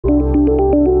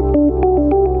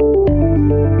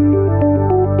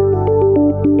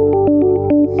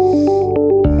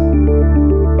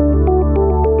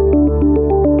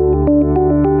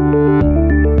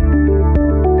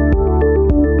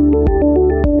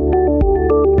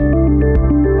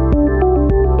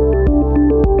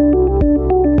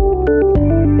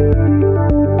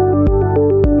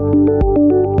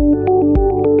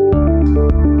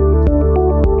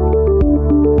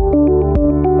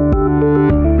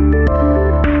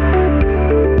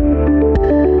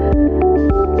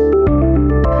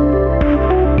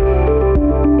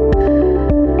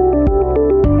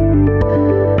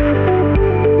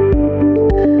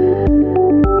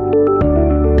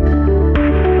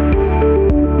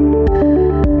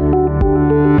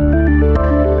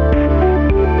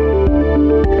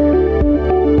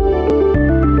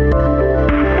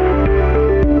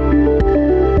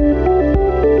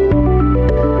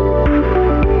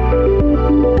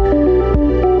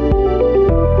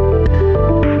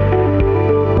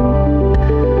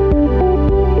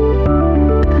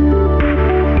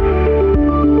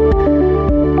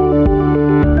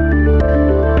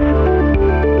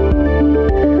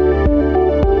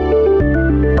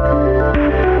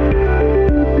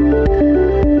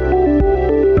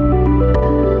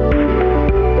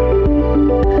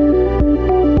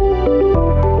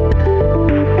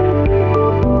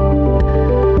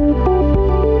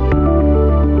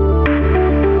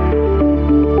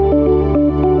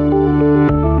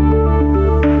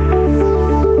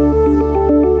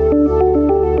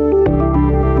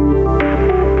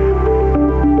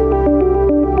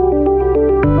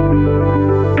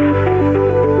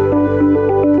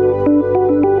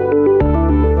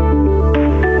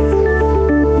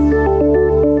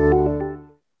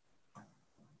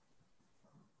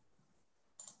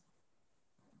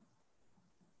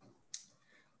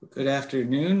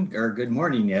afternoon, or good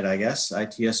morning yet, I guess,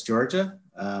 ITS Georgia.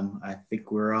 I think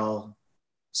we're all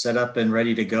set up and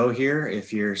ready to go here.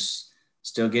 If you're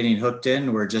still getting hooked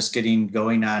in, we're just getting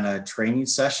going on a training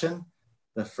session,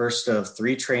 the first of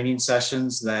 3 training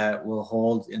sessions that we'll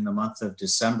hold in the month of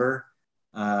December,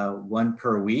 1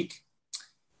 per week.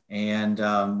 And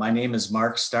my name is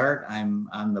Marc Start. I'm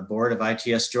on the board of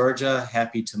ITS Georgia,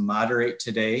 happy to moderate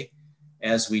today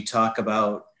as we talk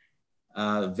about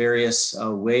various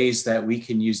ways that we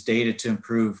can use data to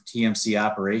improve TMC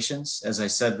operations. As I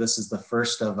said, this is the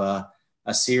first of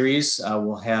a series.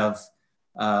 We'll have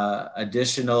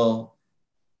additional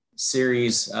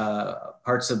series,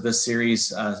 parts of this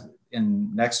series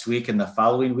in next week and the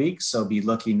following week. So be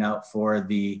looking out for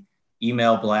the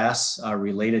email blasts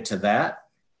related to that.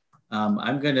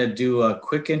 I'm going to do a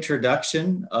quick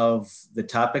introduction of the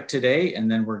topic today, and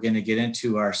then we're going to get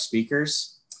into our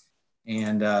speakers.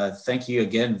 And thank you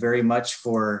again very much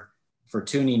for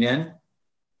tuning in.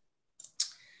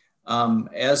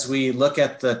 As we look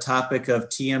at the topic of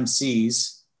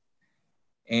TMCs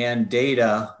and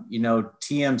data, you know,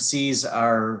 TMCs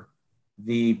are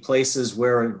the places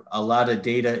where a lot of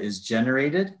data is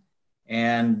generated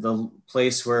and the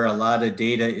place where a lot of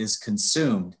data is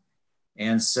consumed.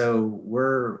 And so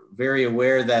we're very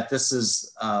aware that this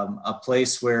is a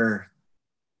place where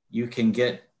you can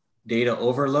get data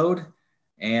overload.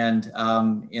 And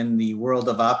in the world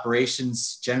of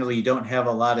operations, generally you don't have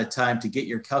a lot of time to get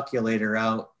your calculator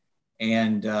out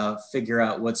and figure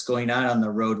out what's going on the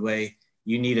roadway.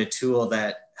 You need a tool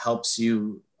that helps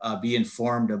you be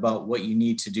informed about what you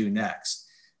need to do next.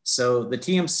 So the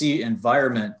TMC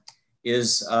environment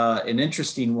is an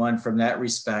interesting one from that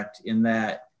respect, in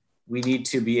that we need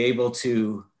to be able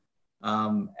to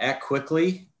act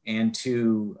quickly and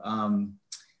to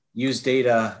use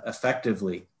data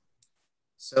effectively.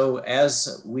 So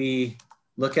as we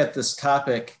look at this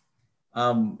topic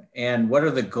and what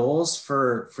are the goals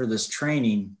for this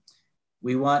training,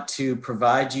 we want to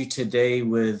provide you today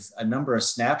with a number of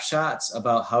snapshots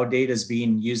about how data is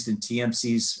being used in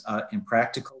TMCs in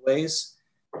practical ways,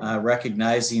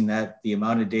 recognizing that the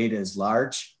amount of data is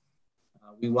large.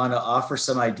 We want to offer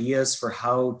some ideas for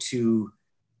how to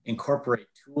incorporate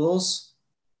tools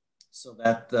so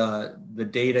that the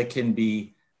data can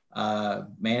be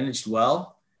managed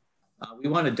well. We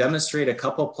want to demonstrate a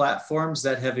couple platforms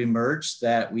that have emerged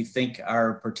that we think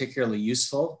are particularly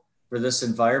useful for this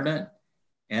environment,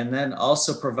 and then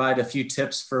also provide a few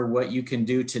tips for what you can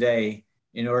do today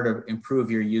in order to improve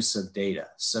your use of data.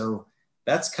 So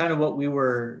that's kind of what we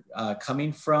were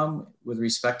coming from with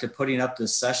respect to putting up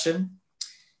this session.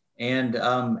 And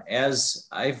as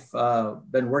I've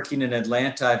been working in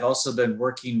Atlanta, I've also been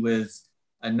working with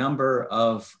a number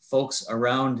of folks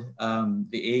around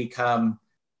the AECOM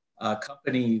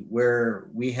company, where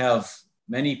we have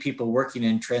many people working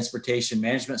in transportation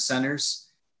management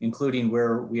centers, including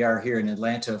where we are here in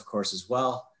Atlanta, of course, as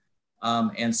well.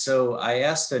 And so I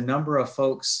asked a number of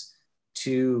folks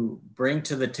to bring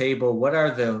to the table what are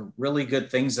the really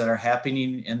good things that are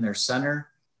happening in their center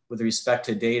with respect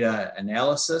to data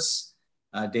analysis,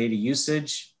 data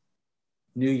usage,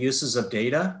 new uses of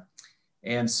data.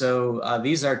 And so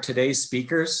these are today's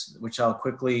speakers, which I'll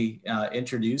quickly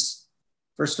introduce.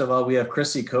 First of all, we have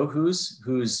Crissie Kohues,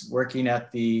 who's working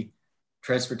at the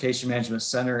Transportation Management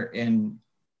Center in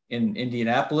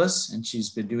Indianapolis, and she's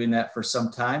been doing that for some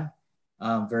time,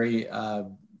 very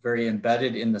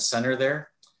embedded in the center there.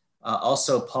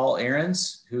 Also, Paul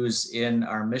Arends, who's in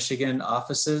our Michigan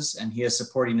offices, and he is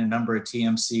supporting a number of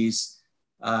TMCs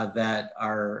that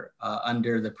are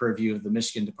under the purview of the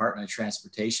Michigan Department of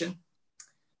Transportation.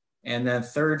 And then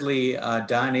thirdly,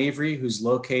 Don Avery, who's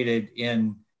located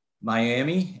in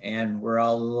Miami, and we're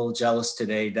all a little jealous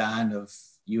today, Don, of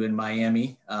you in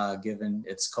Miami, given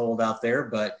it's cold out there,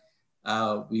 but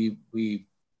we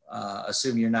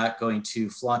assume you're not going to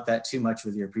flaunt that too much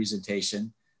with your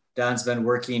presentation. Don's been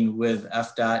working with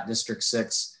FDOT District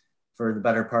 6 for the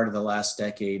better part of the last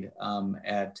decade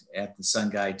at the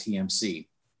Sunguy TMC.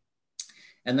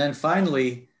 And then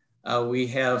finally, we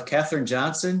have Catherine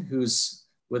Johnson, who's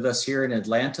with us here in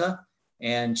Atlanta,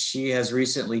 and she has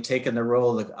recently taken the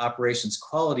role of the Operations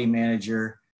Quality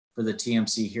Manager for the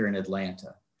TMC here in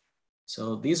Atlanta.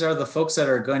 So these are the folks that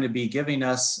are going to be giving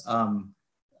us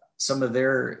some of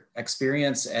their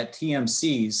experience at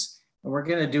TMCs. And we're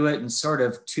going to do it in sort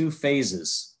of 2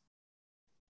 phases.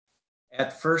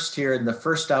 At first here, in the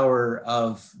first hour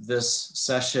of this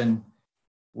session,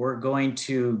 we're going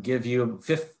to give you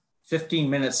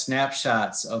 15-minute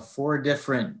snapshots of 4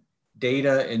 different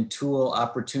data and tool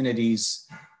opportunities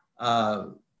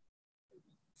from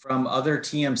other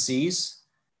TMCs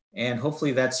And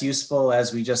hopefully that's useful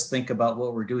as we just think about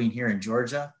what we're doing here in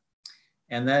Georgia.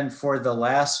 And then for the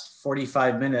last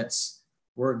 45 minutes,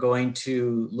 we're going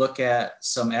to look at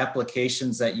some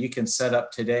applications that you can set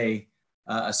up today,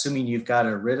 assuming you've got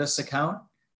a RITIS account.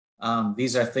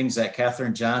 These are things that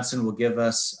Catherine Johnson will give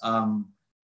us a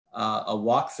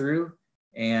walkthrough.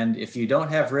 And if you don't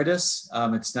have RITIS,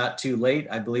 it's not too late.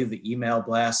 I believe the email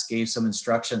blast gave some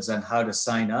instructions on how to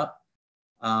sign up.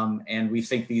 And we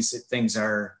think these things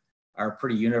are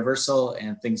pretty universal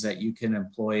and things that you can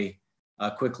employ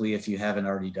quickly if you haven't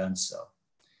already done so.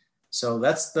 So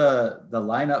that's the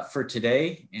lineup for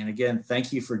today. And again,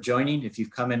 thank you for joining. If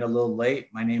you've come in a little late,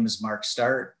 my name is Marc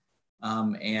Start.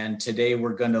 And today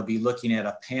we're going to be looking at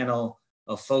a panel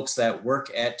of folks that work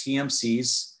at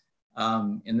TMCs,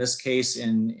 in this case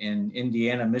in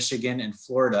Indiana, Michigan, and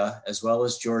Florida, as well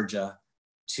as Georgia,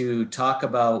 to talk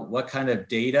about what kind of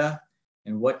data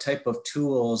and what type of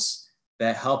tools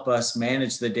that help us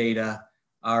manage the data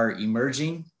are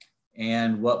emerging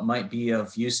and what might be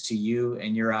of use to you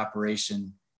and your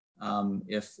operation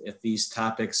if these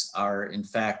topics are in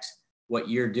fact what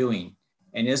you're doing.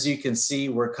 And as you can see,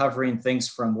 we're covering things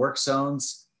from work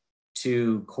zones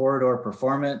to corridor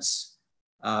performance,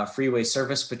 freeway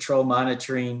surface patrol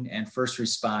monitoring, and first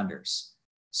responders.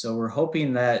 So we're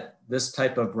hoping that this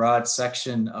type of broad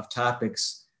section of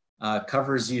topics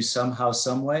covers you somehow,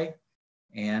 some way.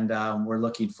 And we're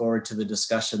looking forward to the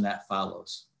discussion that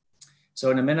follows. So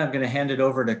in a minute, I'm going to hand it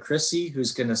over to Crissie,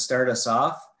 who's going to start us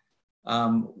off.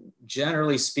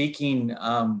 Generally speaking,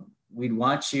 we'd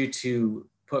want you to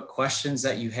put questions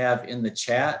that you have in the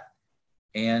chat,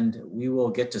 and we will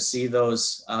get to see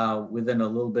those within a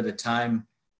little bit of time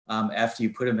after you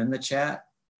put them in the chat.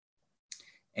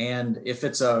 And if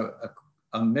it's a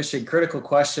mission critical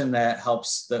question that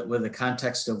helps with the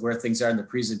context of where things are in the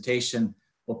presentation,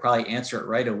 we'll probably answer it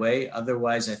right away.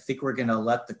 Otherwise, I think we're going to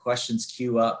let the questions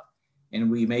queue up, and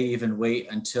we may even wait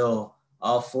until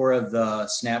all 4 of the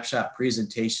snapshot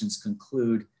presentations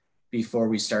conclude before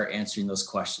we start answering those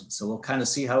questions. So we'll kind of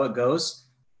see how it goes,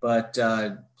 but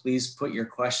please put your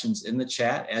questions in the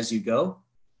chat as you go,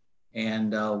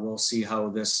 and we'll see how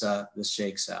this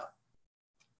shakes out.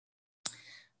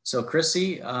 So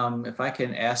Crissie, if I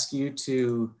can ask you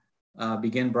to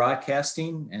begin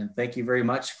broadcasting, and thank you very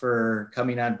much for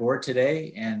coming on board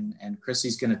today. And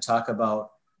Crissie's going to talk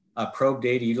about probe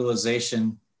data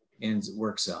utilization in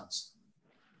work zones.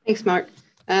 Thanks, Marc.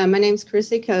 My name's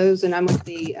Crissie Kohues, and I'm with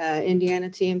the Indiana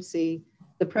TMC.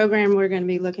 The program we're going to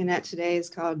be looking at today is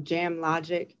called Jam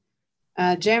Logic.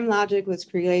 Jam Logic was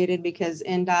created because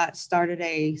INDOT started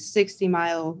a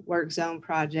 60-mile work zone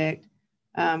project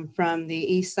from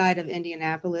the east side of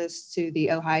Indianapolis to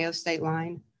the Ohio state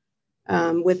line.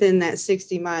 Within that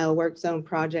 60-mile work zone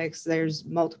projects, there's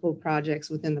multiple projects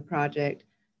within the project,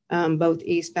 both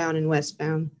eastbound and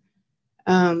westbound.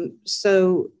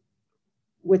 So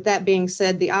with that being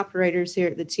said, the operators here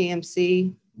at the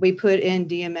TMC, we put in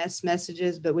DMS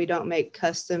messages, but we don't make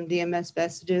custom DMS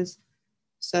messages.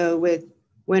 So with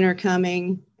winter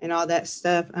coming and all that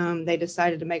stuff, they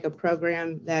decided to make a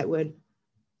program that would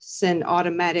send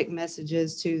automatic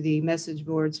messages to the message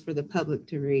boards for the public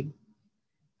to read.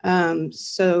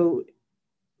 So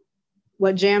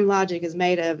what Jam Logic is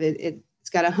made of, it's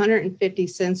got 150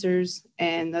 sensors,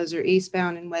 and those are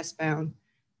eastbound and westbound,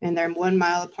 and they're 1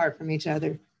 mile apart from each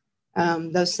other.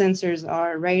 Those sensors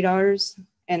are radars,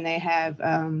 and they have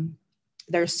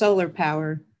their solar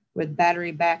power with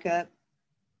battery backup.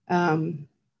 And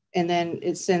then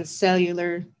it sends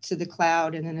cellular to the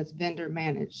cloud, and then it's vendor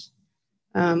managed.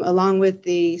 Along with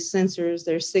the sensors,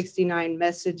 there's 69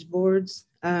 message boards.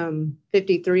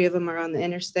 53 of them are on the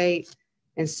interstate,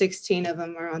 and 16 of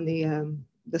them are on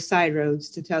the side roads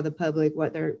to tell the public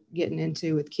what they're getting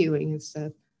into with queuing and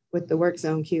stuff, with the work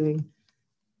zone queuing.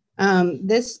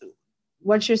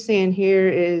 What you're seeing here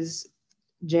is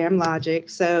Jam Logic.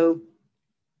 So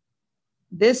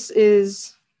this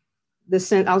is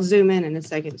I'll zoom in a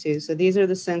second too. So these are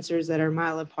the sensors that are a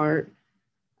mile apart.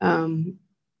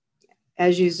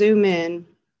 As you zoom in,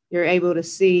 you're able to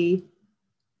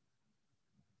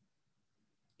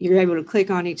click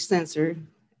on each sensor,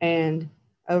 and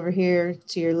over here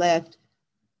to your left,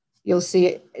 you'll see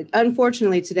it.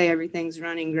 Unfortunately, today, everything's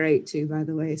running great too, by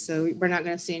the way. So we're not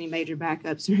going to see any major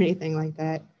backups or anything like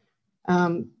that.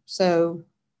 So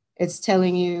it's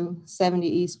telling you 70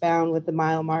 eastbound with the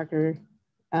mile marker.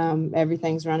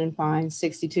 Everything's running fine,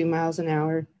 62 miles an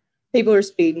hour. People are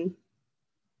speeding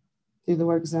through the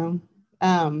work zone.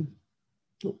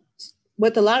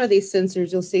 With a lot of these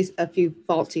sensors, you'll see a few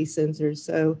faulty sensors.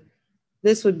 So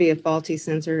this would be a faulty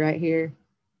sensor right here.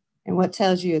 And what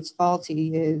tells you it's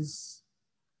faulty is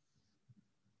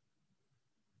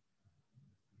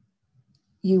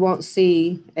you won't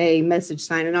see a message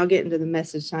sign, and I'll get into the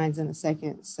message signs in a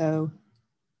second. So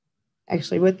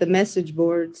actually with the message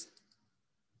boards,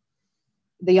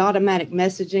 the automatic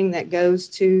messaging that goes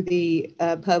to the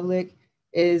public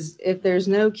is if there's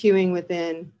no queuing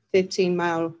within 15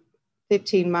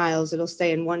 miles, it'll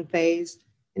stay in one phase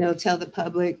and it'll tell the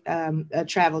public a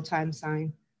travel time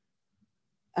sign.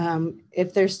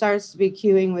 If there starts to be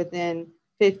queuing within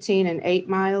 15 and 8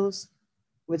 miles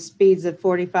with speeds of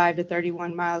 45 to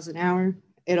 31 miles an hour,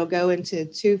 it'll go into a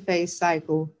 2-phase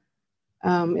cycle.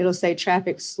 It'll say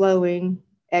traffic slowing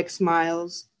X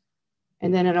miles,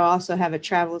 and then it'll also have a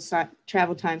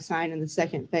travel time sign in the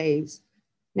second phase.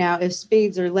 Now, if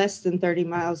speeds are less than 30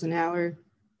 miles an hour,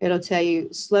 it'll tell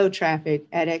you slow traffic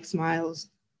at X miles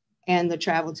and the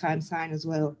travel time sign as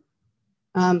well.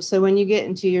 So when you get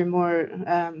into your more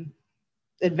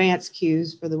advanced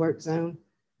queues for the work zone,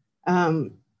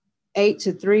 8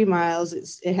 to 3 miles,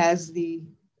 it has the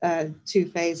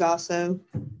 2-phase also.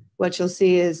 What you'll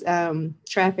see is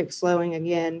traffic slowing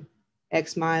again,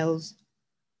 X miles,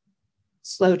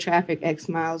 slow traffic X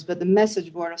miles, but the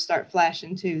message board will start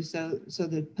flashing too. So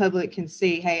the public can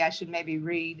see, hey, I should maybe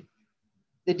read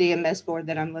the DMS board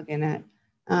that I'm looking at.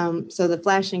 So the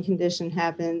flashing condition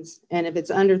happens. And if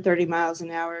it's under 30 miles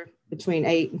an hour, between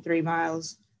 8 and 3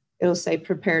 miles, it'll say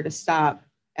prepare to stop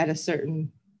at a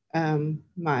certain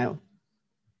mile.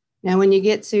 Now, when you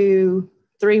get to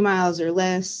 3 miles or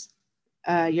less,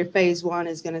 your phase 1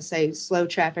 is going to say slow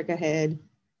traffic ahead.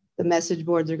 The message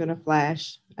boards are going to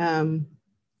flash. And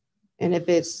if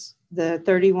it's the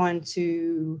 31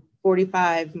 to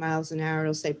 45 miles an hour,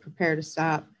 it'll say prepare to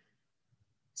stop.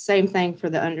 Same thing for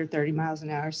the under 30 miles an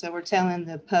hour. So we're telling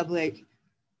the public,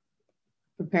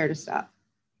 prepare to stop.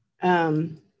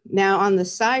 Now on the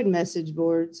side message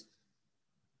boards,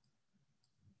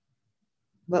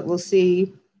 what we'll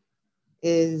see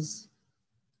is,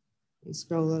 let me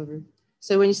scroll over.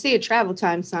 So when you see a travel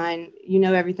time sign, you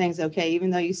know everything's okay,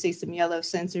 even though you see some yellow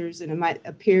sensors and it might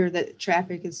appear that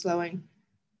traffic is slowing.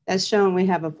 That's showing we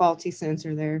have a faulty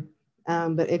sensor there.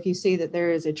 But if you see that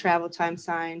there is a travel time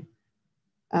sign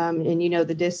and you know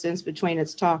the distance between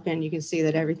it's talking, you can see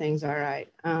that everything's all right.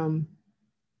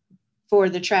 For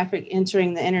the traffic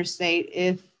entering the interstate,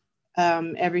 if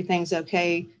everything's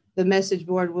okay, the message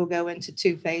board will go into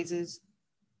 2 phases.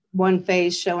 1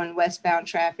 phase showing westbound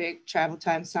traffic, travel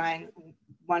time sign,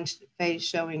 1 phase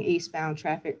showing eastbound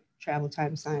traffic, travel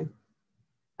time sign.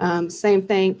 Same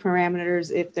thing,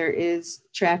 parameters, if there is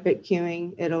traffic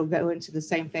queuing, it'll go into the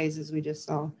same phase as we just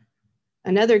saw.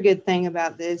 Another good thing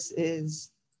about this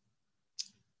is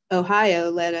Ohio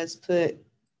let us put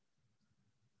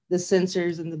the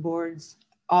sensors and the boards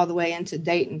all the way into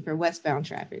Dayton for westbound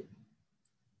traffic.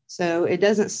 So it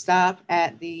doesn't stop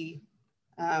at the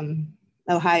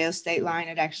Ohio state line.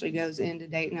 It actually goes into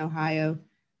Dayton, Ohio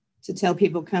to tell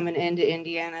people coming into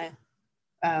Indiana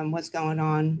what's going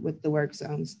on with the work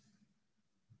zones.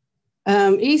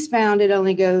 Eastbound, it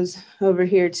only goes over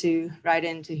here to right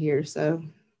into here. So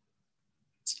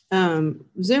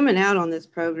zooming out on this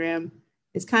program,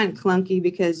 it's kind of clunky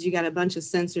because you got a bunch of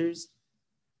sensors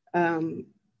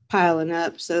piling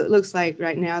up. So it looks like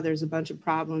right now there's a bunch of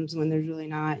problems when there's really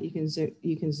not. You can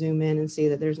zoom in and see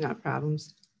that there's not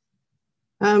problems.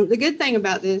 The good thing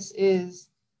about this is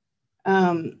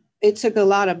it took a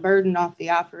lot of burden off the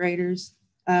operators.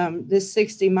 This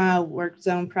 60-mile work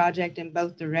zone project in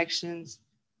both directions,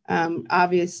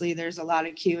 obviously there's a lot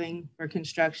of queuing for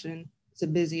construction. It's a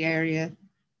busy area.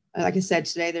 Like I said,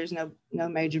 today there's no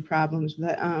major problems,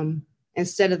 but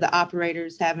instead of the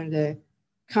operators having to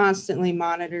constantly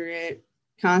monitor it,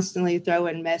 constantly throw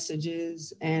in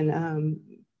messages, and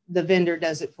the vendor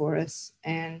does it for us.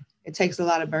 And it takes a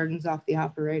lot of burdens off the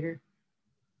operator.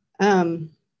 I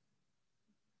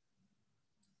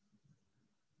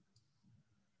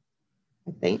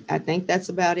think that's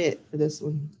about it for this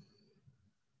one.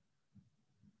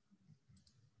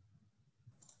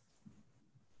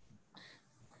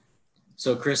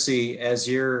 So Crissie, as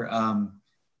you're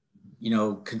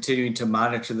continuing to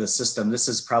monitor the system, this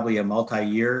is probably a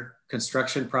multi-year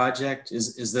construction project.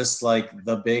 Is this like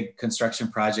the big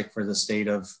construction project for the state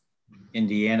of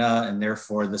Indiana, and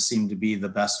therefore this seemed to be the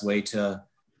best way to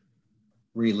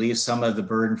relieve some of the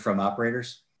burden from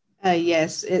operators?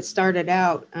 Yes, it started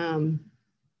out,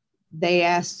 they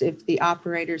asked if the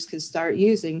operators could start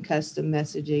using custom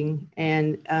messaging,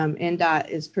 and INDOT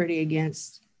is pretty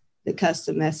against the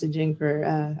custom messaging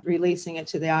for releasing it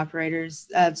to the operators.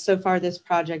 So far, this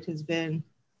project it's been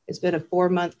a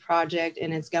 4-month project,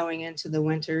 and it's going into the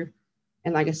winter.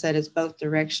 And like I said, it's both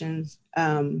directions.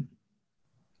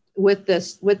 With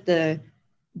the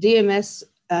DMS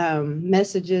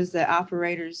messages that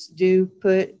operators do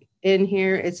put in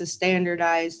here. It's a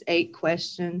standardized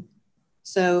 8-question.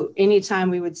 So anytime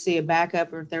we would see a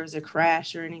backup or if there was a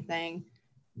crash or anything,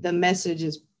 the message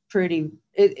is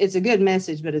it's a good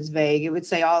message, but it's vague. It would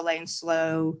say all lanes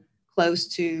slow, close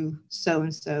to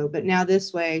so-and-so. But now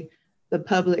this way, the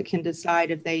public can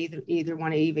decide if they either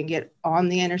want to even get on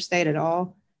the interstate at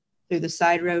all through the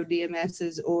side road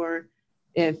DMSs, or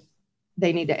if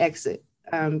they need to exit,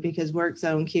 because work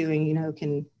zone queuing, you know,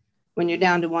 when you're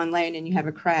down to one lane and you have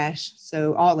a crash,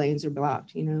 so all lanes are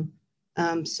blocked, you know.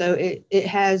 So it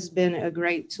has been a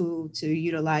great tool to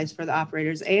utilize for the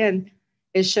operators, and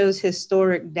it shows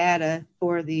historic data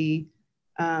for the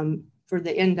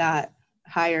INDOT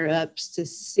higher ups to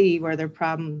see where their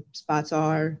problem spots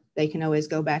are. They can always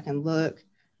go back and look.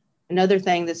 Another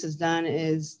thing this has done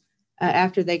is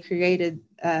after they created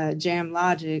Jam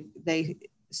Logic, they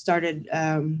started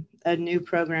a new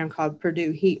program called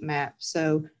Purdue Heat Map.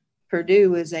 So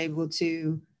Purdue was able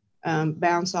to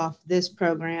bounce off this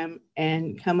program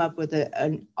and come up with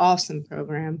an awesome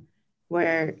program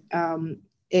where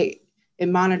it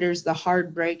monitors the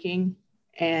hard braking,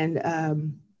 and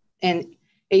it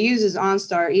uses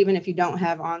OnStar even if you don't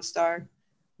have OnStar,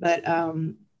 but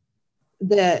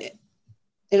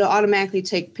it'll automatically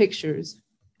take pictures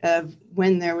of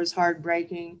when there was hard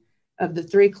braking of the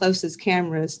 3 closest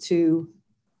cameras to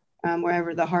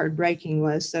wherever the hard braking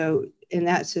was. So, and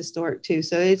that's historic too.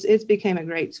 So it's became a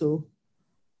great tool.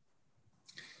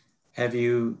 Have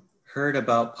you heard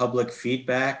about public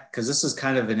feedback? Because this is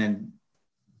kind of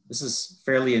this is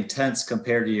fairly intense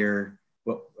compared to your,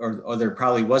 or there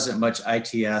probably wasn't much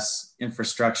ITS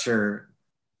infrastructure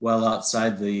well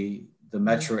outside the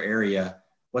metro area.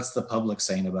 What's the public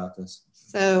saying about this?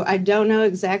 So I don't know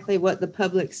exactly what the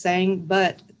public's saying,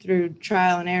 but through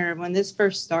trial and error, when this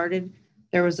first started,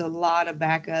 there was a lot of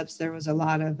backups. There was a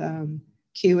lot of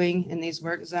queuing in these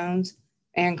work zones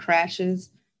and crashes.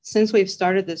 Since we've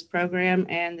started this program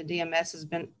and the DMS has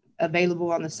been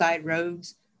available on the side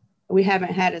roads, we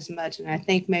haven't had as much. And I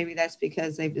think maybe that's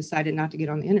because they've decided not to get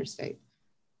on the interstate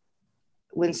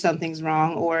when something's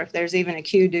wrong, or if there's even a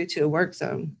queue due to a work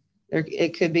zone.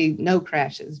 It could be no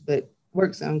crashes, but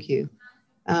work zone queue.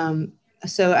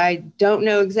 So I don't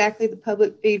know exactly the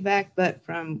public feedback, but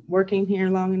from working here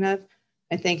long enough,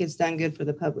 I think it's done good for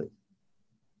the public.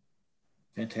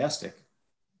 Fantastic.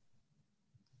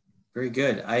 Very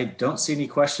good. I don't see any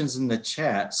questions in the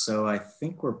chat, so I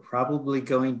think we're probably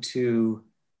going to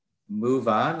move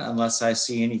on unless I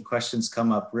see any questions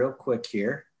come up real quick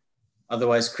here.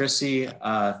 Otherwise, Crissie,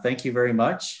 thank you very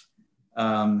much.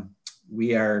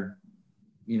 We are,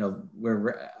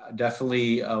 we're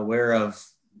definitely aware of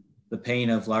the pain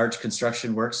of large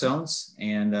construction work zones,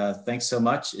 and thanks so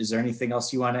much. Is there anything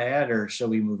else you want to add, or shall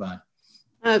we move on?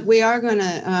 We are going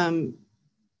to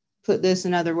put this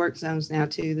in other work zones now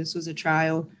too. This was a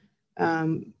trial.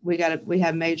 We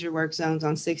have major work zones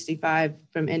on 65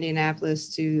 from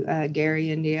Indianapolis to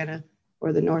Gary, Indiana,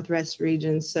 or the Northwest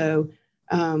region. So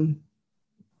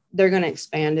they're going to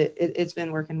expand it. It's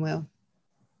been working well.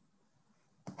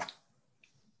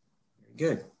 Very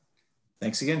good.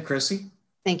 Thanks again, Crissie.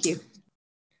 Thank you.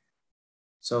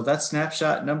 So that's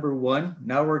snapshot number 1.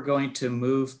 Now we're going to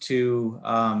move to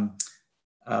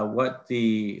what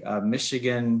the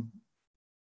Michigan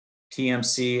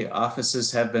TMC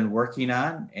offices have been working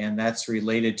on, and that's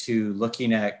related to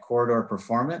looking at corridor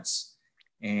performance.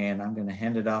 And I'm going to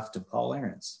hand it off to Paul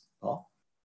Arends. Paul.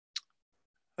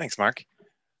 Thanks, Mark.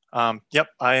 Yep,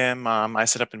 I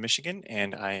set up in Michigan,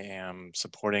 and I am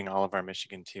supporting all of our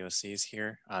Michigan TOCs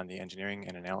here on the engineering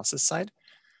and analysis side.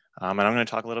 And I'm going to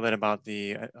talk a little bit about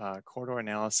the corridor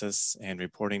analysis and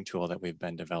reporting tool that we've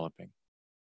been developing.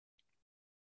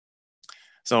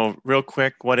 So real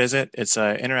quick, what is it? It's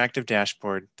an interactive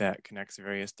dashboard that connects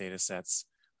various data sets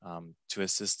to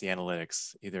assist the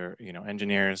analytics, either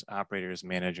engineers, operators,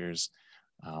 managers.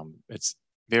 It's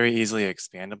very easily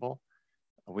expandable.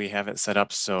 We have it set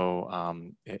up so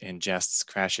it ingests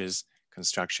crashes,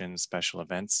 construction, special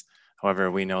events.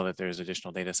 However, we know that there's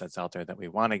additional data sets out there that we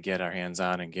want to get our hands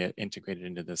on and get integrated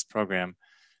into this program,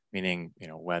 meaning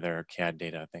weather, CAD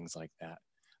data, things like that.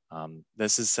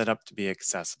 This is set up to be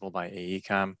accessible by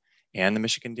AECOM and the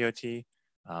Michigan DOT.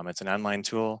 It's an online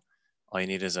tool. All you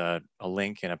need is a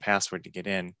link and a password to get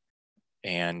in,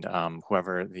 and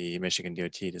whoever the Michigan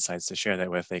DOT decides to share that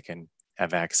with, they can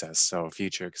have access. So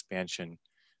future expansion,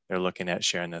 they're looking at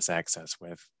sharing this access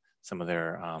with some of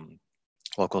their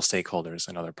local stakeholders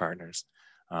and other partners.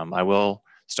 I will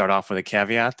start off with a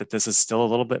caveat that this is still a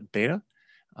little bit beta.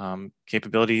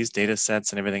 Capabilities, data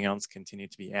sets, and everything else continue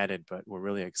to be added, but we're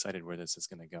really excited where this is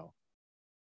going to go.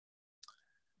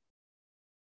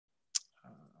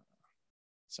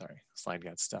 sorry, slide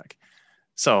got stuck.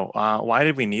 So why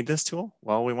did we need this tool?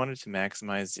 Well, we wanted to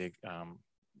maximize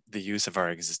the use of our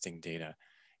existing data.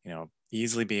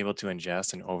 Easily be able to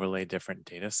ingest and overlay different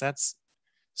data sets,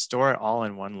 store it all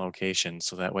in one location,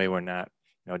 so that way we're not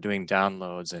doing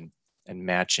downloads and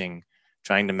matching,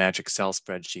 trying to match Excel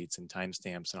spreadsheets and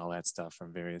timestamps and all that stuff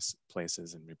from various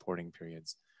places and reporting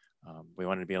periods. We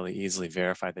wanted to be able to easily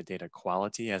verify the data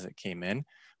quality as it came in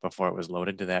before it was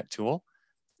loaded to that tool,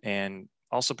 and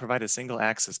also provide a single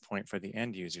access point for the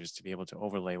end users to be able to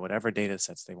overlay whatever data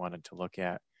sets they wanted to look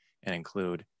at and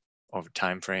include over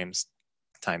time frames,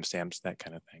 timestamps, that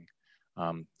kind of thing.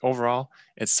 Overall,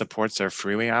 it supports our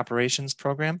freeway operations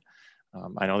program.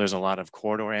 I know there's a lot of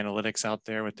corridor analytics out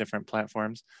there with different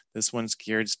platforms. This one's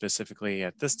geared specifically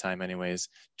at this time anyways,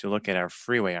 to look at our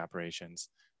freeway operations,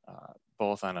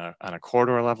 both on a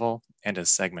corridor level and a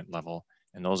segment level.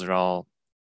 And those are all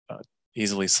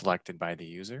easily selected by the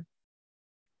user.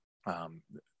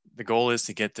 The goal is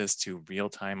to get this to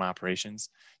real-time operations,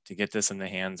 to get this in the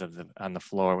hands of on the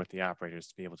floor with the operators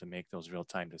to be able to make those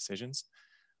real-time decisions,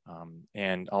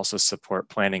 and also support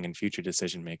planning and future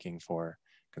decision-making for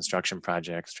construction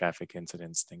projects, traffic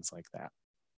incidents, things like that.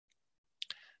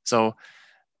 So,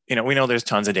 we know there's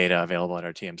tons of data available at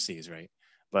our TMCs, right?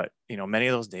 But, many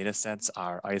of those data sets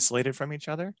are isolated from each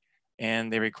other,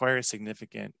 and they require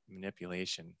significant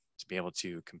manipulation to be able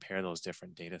to compare those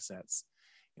different data sets.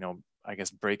 I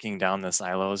guess breaking down the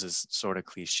silos is sort of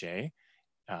cliche.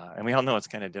 And we all know it's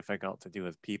kind of difficult to do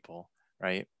with people,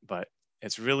 right? But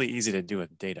it's really easy to do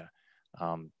with data.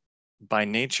 By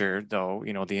nature, though,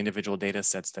 the individual data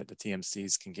sets that the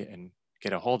TMCs can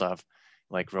get a hold of,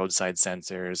 like roadside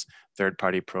sensors,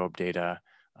 third-party probe data,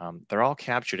 they're all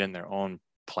captured in their own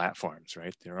platforms,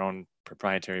 right? Their own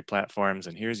proprietary platforms.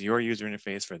 And here's your user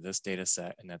interface for this data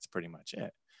set, and that's pretty much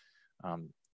it.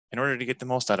 In order to get the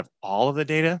most out of all of the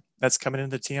data that's coming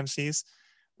into the TMCs,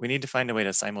 we need to find a way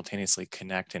to simultaneously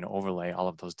connect and overlay all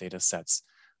of those data sets,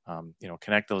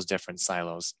 connect those different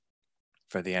silos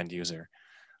for the end user.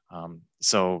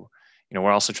 So,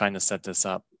 we're also trying to set this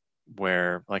up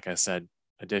where, like I said,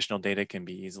 additional data can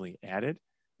be easily added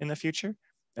in the future,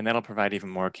 and that'll provide even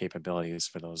more capabilities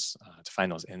for those to find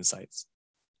those insights.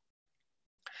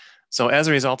 So as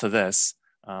a result of this,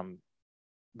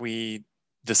 we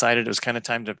decided it was kind of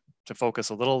time to focus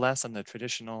a little less on the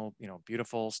traditional,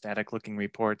 beautiful static looking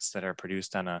reports that are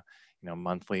produced on a,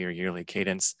 monthly or yearly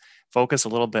cadence, focus a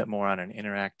little bit more on an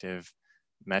interactive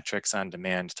metrics on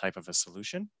demand type of a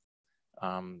solution.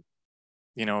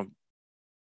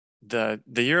 The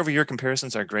year-over-year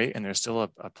comparisons are great, and there's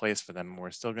still a place for them.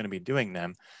 We're still going to be doing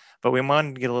them, but we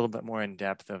wanted to get a little bit more in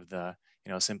depth of the,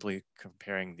 simply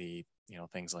comparing the,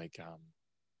 things like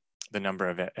the number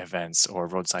of events or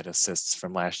roadside assists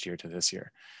from last year to this year.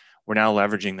 We're now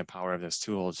leveraging the power of this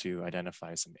tool to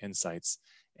identify some insights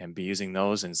and be using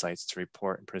those insights to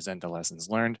report and present the lessons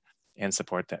learned and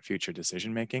support that future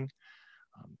decision making.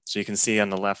 So you can see on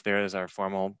the left there is our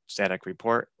formal static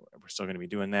report. We're still going to be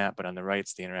doing that, but on the right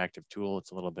is the interactive tool.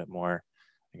 It's a little bit more,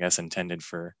 I guess, intended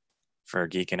for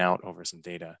geeking out over some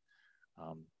data.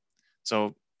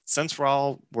 So since we're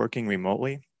all working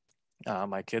remotely,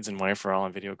 my kids and wife are all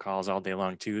on video calls all day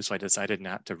long too, so I decided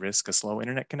not to risk a slow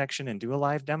internet connection and do a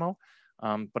live demo.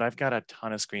 But I've got a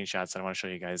ton of screenshots that I want to show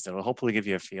you guys that will hopefully give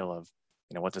you a feel of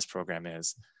what this program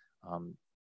is.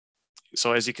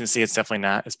 So as you can see, it's definitely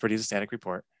not as pretty as a static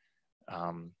report,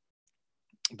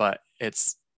 but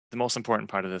it's the most important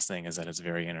part of this thing is that it's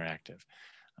very interactive.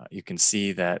 You can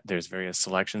see that there's various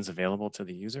selections available to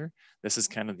the user. This is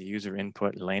kind of the user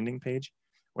input landing page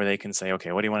where they can say,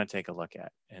 okay, what do you want to take a look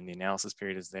at? And the analysis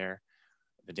period is there.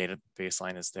 The data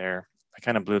baseline is there. I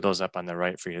kind of blew those up on the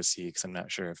right for you to see because I'm not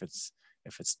sure if it's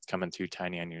coming through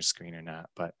tiny on your screen or not,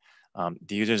 but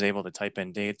the user is able to type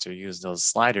in dates or use those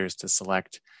sliders to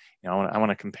select, I want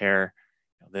to compare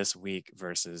this week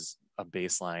versus a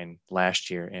baseline last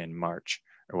year in March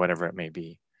or whatever it may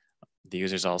be. The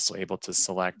user is also able to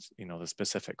select, the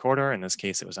specific corridor. In this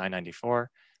case, it was I-94.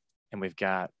 And we've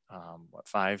got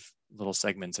 5 little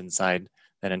segments inside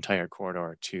that entire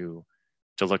corridor to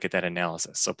look at that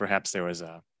analysis. So perhaps there was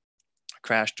a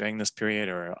crash during this period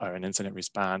or an incident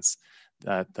response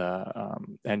that the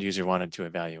end user wanted to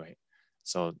evaluate.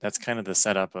 So that's kind of the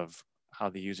setup of how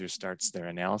the user starts their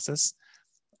analysis.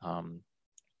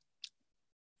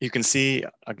 You can see,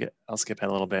 I'll skip ahead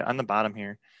a little bit. On the bottom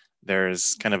here,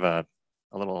 there's kind of a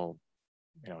little,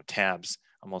 tabs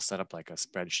almost set up like a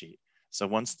spreadsheet. So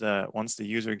once the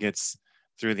user gets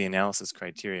through the analysis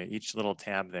criteria, each little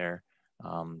tab there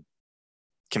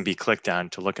can be clicked on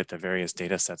to look at the various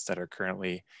data sets that are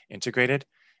currently integrated.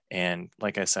 And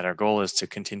like I said, our goal is to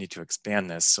continue to expand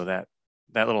this so that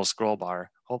that little scroll bar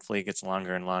hopefully gets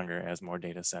longer and longer as more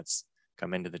data sets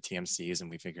come into the TMCs and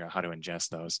we figure out how to ingest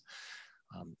those.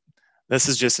 This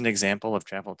is just an example of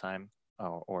travel time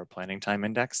or planning time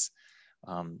index.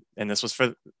 And this was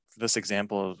for this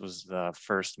example, it was the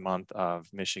first month of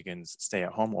Michigan's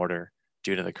stay-at-home order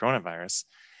due to the coronavirus.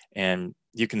 And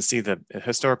you can see the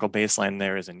historical baseline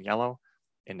there is in yellow,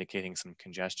 indicating some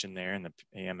congestion there in the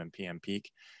AM and PM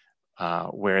peak,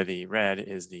 where the red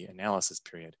is the analysis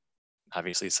period.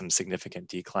 Obviously some significant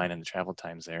decline in the travel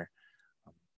times there.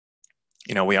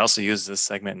 You know, we also use this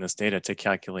segment in this data to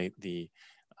calculate the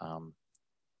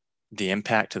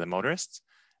impact to the motorists.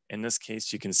 In this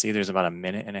case, you can see there's about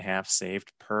 1.5 minutes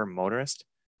saved per motorist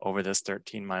over this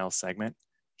 13-mile segment,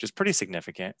 which is pretty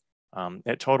significant.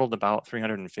 It totaled about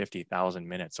 350,000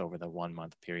 minutes over the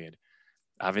 1-month period.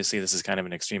 Obviously, this is kind of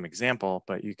an extreme example,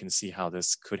 but you can see how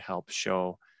this could help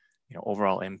show, you know,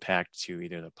 overall impact to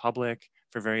either the public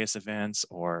for various events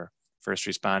or first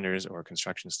responders or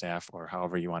construction staff, or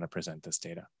however you want to present this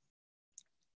data.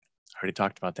 I already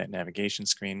talked about that navigation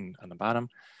screen on the bottom.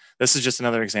 This is just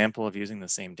another example of using the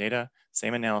same data,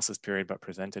 same analysis period, but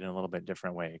presented in a little bit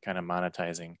different way, kind of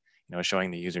monetizing, you know, showing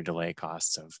the user delay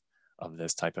costs of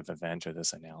this type of event or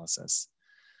this analysis.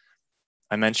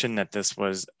 I mentioned that this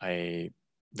was a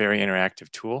very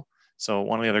interactive tool. So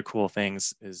one of the other cool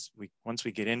things is once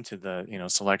we get into the, you know,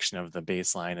 selection of the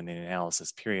baseline and the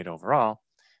analysis period overall,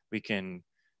 we can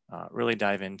really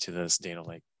dive into this data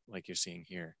like you're seeing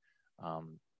here.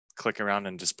 Click around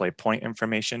and display point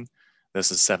information. This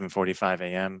is 7:45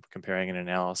 a.m. comparing an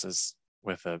analysis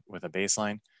with a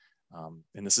baseline.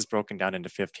 And this is broken down into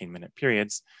 15-minute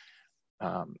periods.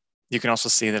 You can also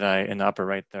see that in the upper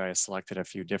right there, I selected a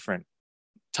few different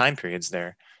time periods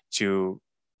there to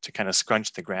kind of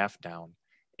scrunch the graph down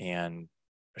and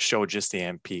show just the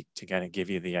AM peak to kind of give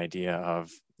you the idea of,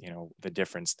 you know, the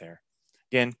difference there.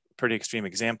 Again, pretty extreme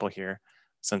example here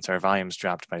since our volumes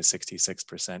dropped by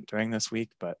 66% during this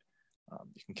week, but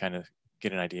you can kind of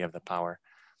get an idea of the power.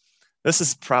 This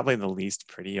is probably the least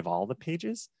pretty of all the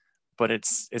pages, but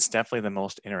it's definitely the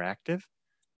most interactive.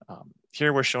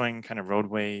 Here we're showing kind of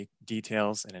roadway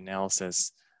details and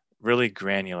analysis, really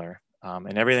granular,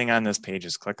 and everything on this page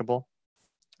is clickable.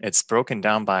 It's broken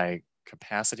down by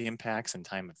capacity impacts and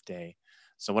time of day.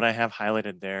 So what I have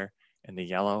highlighted there in the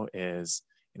yellow is,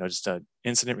 you know, just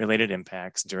incident related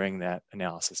impacts during that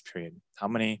analysis period. How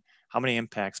many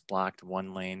impacts blocked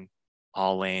one lane,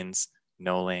 all lanes,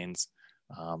 no lanes,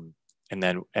 and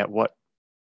then at what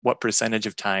percentage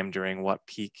of time during what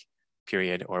peak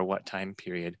period or what time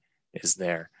period is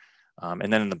there.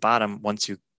 And then in the bottom, once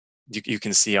you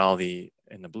can see all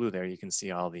in the blue there, you can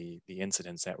see all the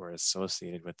incidents that were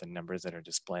associated with the numbers that are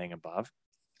displaying above.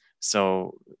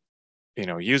 So, you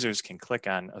know, users can click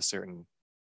on a certain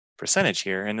percentage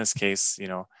here. In this case, you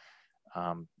know,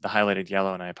 the highlighted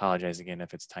yellow, and I apologize again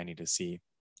if it's tiny to see,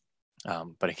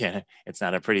 but again, it's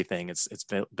not a pretty thing. It's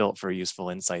built for useful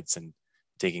insights and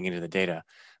digging into the data.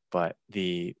 But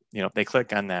you know, if they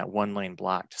click on that one lane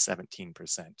blocked 17%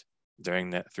 during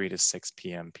that 3 to 6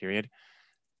 p.m. period,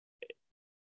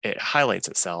 it highlights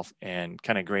itself and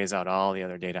kind of grays out all the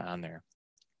other data on there.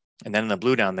 And then in the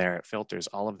blue down there, it filters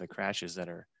all of the crashes that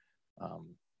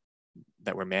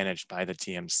were managed by the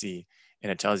TMC,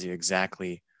 and it tells you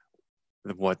exactly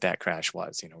what that crash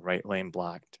was. You know, right lane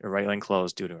blocked or right lane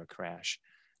closed due to a crash,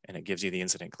 and it gives you the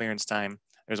incident clearance time.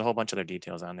 There's a whole bunch of other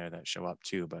details on there that show up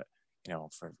too, but you know,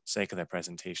 for sake of the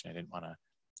presentation, I didn't want to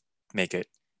make it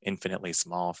infinitely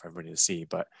small for everybody to see.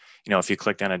 But you know, if you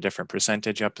clicked on a different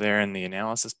percentage up there in the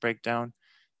analysis breakdown,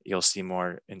 you'll see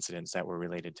more incidents that were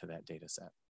related to that data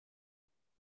set.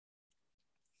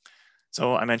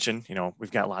 So I mentioned, you know,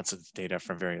 we've got lots of data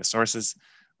from various sources.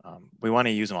 We want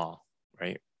to use them all,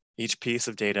 right? Each piece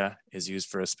of data is used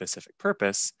for a specific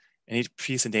purpose, and each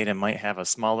piece of data might have a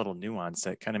small little nuance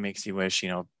that kind of makes you wish, you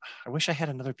know, I wish I had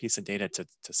another piece of data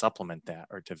to supplement that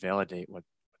or to validate what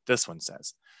this one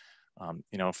says.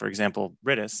 You know, for example,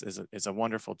 RIDIS is a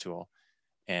wonderful tool,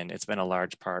 and it's been a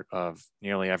large part of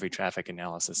nearly every traffic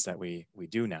analysis that we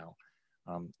do now.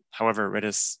 However,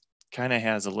 RIDIS kind of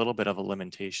has a little bit of a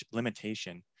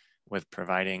limitation with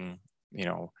providing, you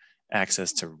know,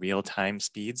 access to real-time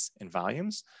speeds and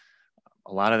volumes.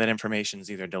 A lot of that information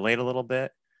is either delayed a little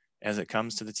bit as it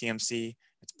comes to the TMC,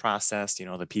 it's processed, you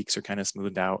know, the peaks are kind of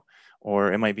smoothed out,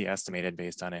 or it might be estimated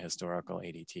based on a historical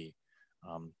ADT.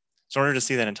 So in order to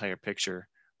see that entire picture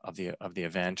of the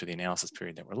event or the analysis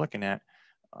period that we're looking at,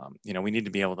 you know, we need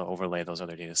to be able to overlay those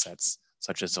other data sets,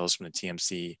 such as those from the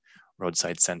TMC,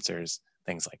 roadside sensors,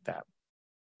 things like that.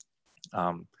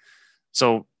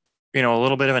 So you know, a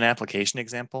little bit of an application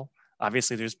example.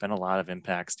 Obviously, there's been a lot of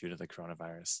impacts due to the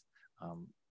coronavirus.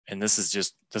 And this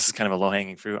is kind of a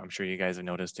low-hanging fruit. I'm sure you guys have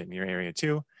noticed it in your area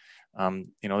too.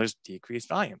 You know, there's decreased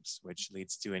volumes, which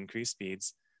leads to increased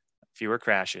speeds, fewer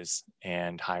crashes,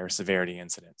 and higher severity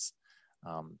incidents.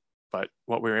 But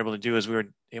what we were able to do is we were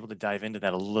able to dive into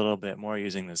that a little bit more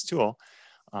using this tool.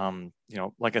 You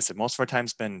know, like I said, most of our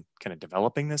time's been kind of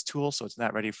developing this tool, so it's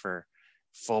not ready for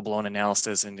full-blown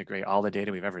analysis, integrate all the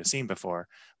data we've ever seen before.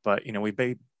 But, you know,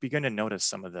 we've begun to notice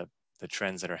some of the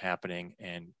trends that are happening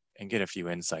and get a few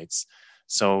insights.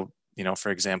 So, you know, for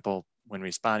example, when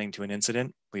responding to an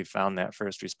incident, we've found that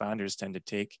first responders tend to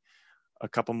take a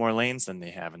couple more lanes than they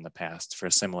have in the past for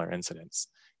similar incidents.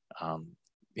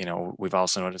 You know, we've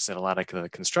also noticed that a lot of the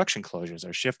construction closures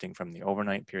are shifting from the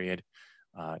overnight period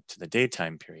to the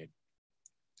daytime period.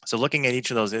 So looking at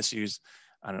each of those issues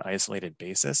on an isolated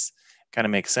basis kind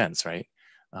of makes sense, right?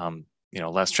 You know,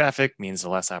 less traffic means the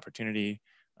less opportunity.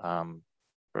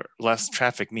 Or less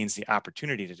traffic means the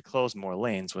opportunity to close more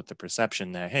lanes with the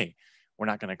perception that, hey, we're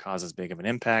not going to cause as big of an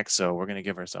impact, so we're going to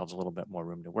give ourselves a little bit more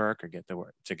room to work or get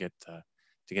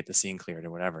the scene cleared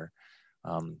or whatever.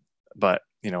 But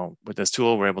you know, with this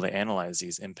tool, we're able to analyze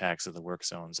these impacts of the work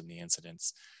zones and the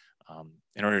incidents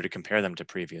in order to compare them to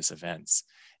previous events,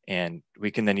 and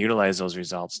we can then utilize those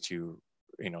results to,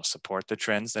 you know, support the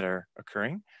trends that are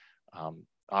occurring.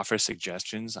 Offer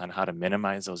suggestions on how to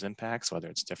minimize those impacts, whether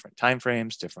it's different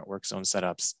timeframes, different work zone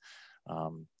setups,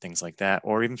 things like that,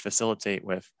 or even facilitate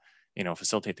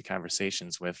the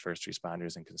conversations with first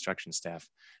responders and construction staff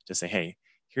to say, hey,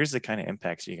 here's the kind of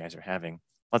impacts you guys are having.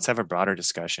 Let's have a broader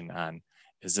discussion on,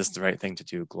 is this the right thing to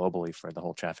do globally for the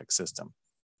whole traffic system?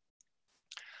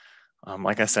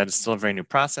 Like I said, it's still a very new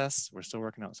process. We're still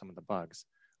working out some of the bugs,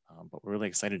 but we're really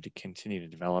excited to continue to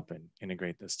develop and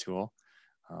integrate this tool.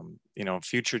 You know,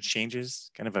 future changes,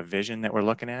 kind of a vision that we're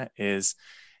looking at is,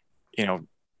 you know,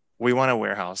 we want a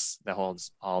warehouse that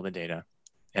holds all the data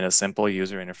in a simple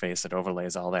user interface that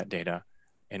overlays all that data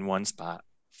in one spot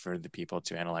for the people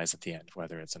to analyze at the end,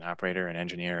 whether it's an operator, an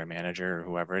engineer, a manager, or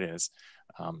whoever it is.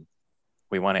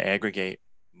 We want to aggregate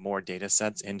more data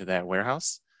sets into that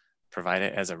warehouse, provide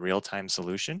it as a real-time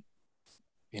solution.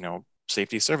 You know,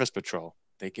 Safety Service Patrol,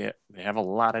 they have a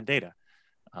lot of data.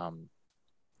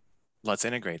 Let's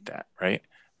integrate that, right?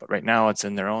 But right now it's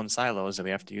in their own silos that we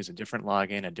have to use a different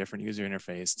login, a different user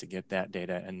interface to get that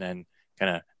data and then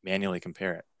kind of manually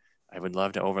compare it. I would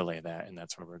love to overlay that, and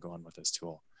that's where we're going with this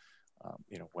tool.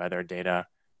 You know, weather data,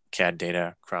 CAD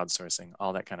data, crowdsourcing,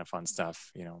 all that kind of fun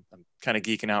stuff. You know, I'm kind of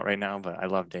geeking out right now, but I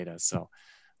love data. So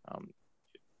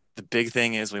the big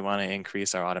thing is we want to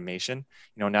increase our automation,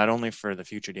 you know, not only for the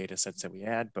future data sets that we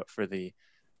add, but for the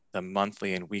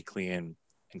monthly and weekly and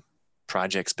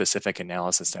project specific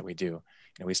analysis that we do. You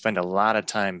know, we spend a lot of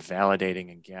time validating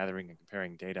and gathering and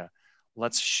comparing data.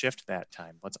 Let's shift that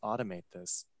time. Let's automate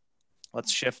this.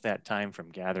 Let's shift that time from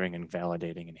gathering and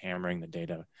validating and hammering the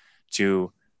data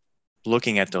to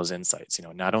looking at those insights. You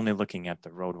know, not only looking at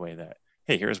the roadway that,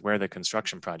 hey, here's where the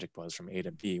construction project was from A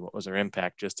to B. What was their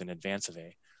impact just in advance of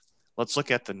A? Let's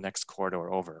look at the next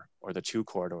corridor over or the 2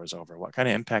 corridors over. What kind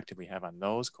of impact did we have on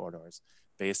those corridors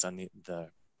based on the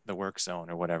work zone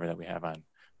or whatever that we have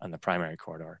on the primary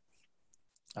corridor?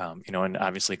 You know, and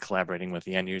obviously collaborating with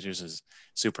the end users is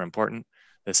super important.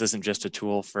 This isn't just a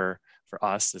tool for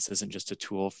us. This isn't just a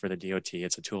tool for the DOT.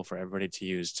 It's a tool for everybody to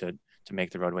use to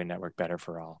make the roadway network better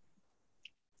for all.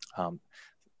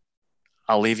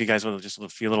 I'll leave you guys with just a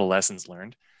few little lessons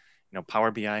learned. You know,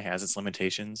 Power BI has its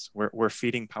limitations. We're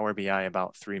feeding Power BI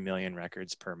about 3 million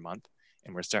records per month,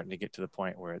 and we're starting to get to the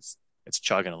point where it's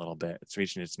chugging a little bit. It's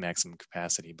reaching its maximum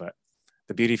capacity. But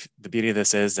the beauty of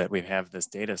this is that we have this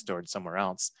data stored somewhere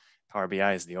else. Power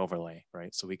BI is the overlay,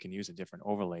 right? So we can use a different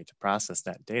overlay to process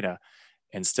that data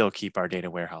and still keep our data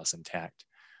warehouse intact.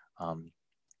 You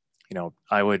know,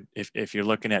 I would, if you're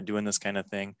looking at doing this kind of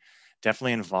thing,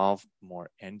 definitely involve more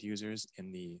end users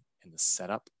in the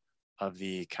setup of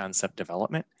the concept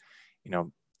development. You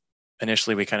know,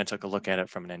 initially we kind of took a look at it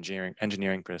from an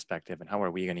engineering perspective and how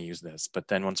are we going to use this? But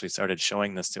then once we started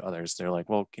showing this to others, they're like,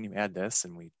 well, can you add this?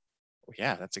 And well,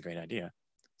 yeah, that's a great idea.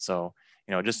 So,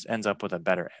 you know, it just ends up with a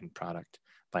better end product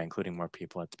by including more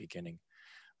people at the beginning.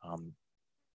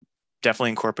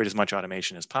 Definitely incorporate as much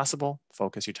automation as possible,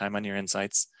 focus your time on your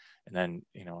insights, and then,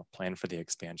 you know, plan for the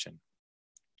expansion.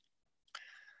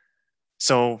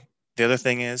 So the other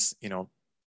thing is, you know,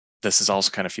 this is also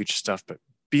kind of future stuff, but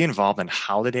be involved in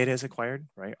how the data is acquired,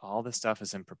 right? All this stuff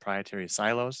is in proprietary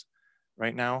silos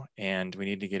right now, and we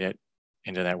need to get it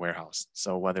into that warehouse.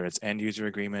 So whether it's end user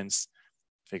agreements,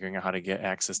 figuring out how to get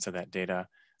access to that data,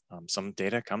 Some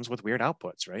data comes with weird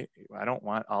outputs, right? I don't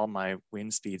want all my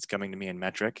wind speeds coming to me in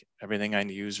metric. Everything I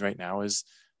use right now is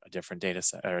a different data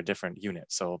set or a different unit.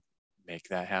 So make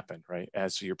that happen, right?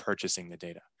 As you're purchasing the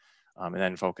data, and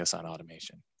then focus on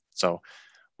automation. So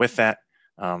with that,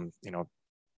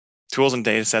 tools and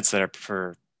data sets that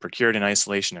are procured in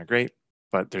isolation are great,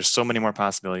 but there's so many more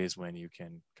possibilities when you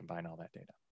can combine all that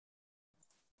data.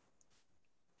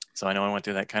 So I know I went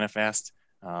through that kind of fast.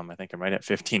 I think I'm right at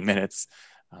 15 minutes.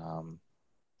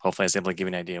 Hopefully I was able to give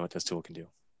you an idea what this tool can do.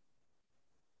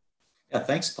 Yeah,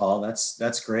 thanks, Paul.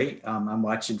 That's great. I'm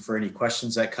watching for any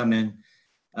questions that come in.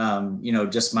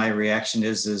 Just my reaction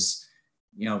is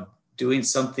doing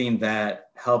something that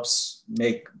helps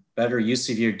make better use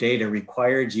of your data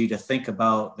required you to think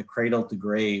about the cradle to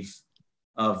grave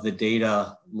of the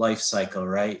data life cycle,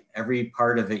 right? Every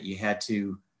part of it you had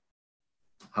to,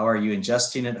 how are you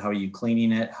ingesting it? How are you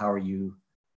cleaning it? How are you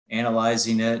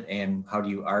analyzing it? And how do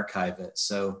you archive it?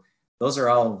 So those are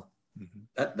all,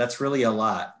 that's really a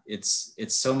lot. It's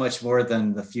so much more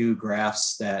than the few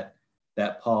graphs that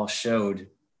Paul showed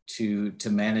to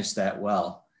manage that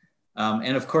well.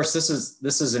 And of course, this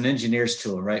is an engineer's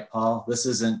tool, right, Paul? This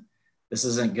isn't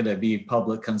going to be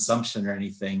public consumption or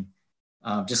anything.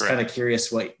 Just kind of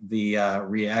curious what the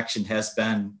reaction has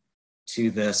been to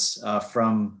this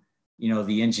from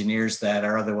the engineers that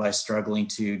are otherwise struggling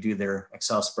to do their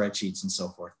Excel spreadsheets and so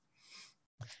forth.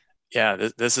 Yeah,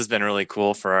 this has been really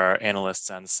cool for our analysts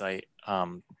on site.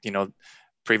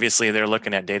 Previously they're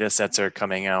looking at data sets that are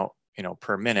coming out,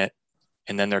 per minute,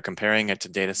 and then they're comparing it to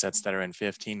data sets that are in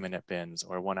 15-minute bins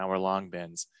or 1 hour long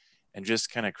bins, and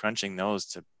just kind of crunching those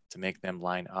to make them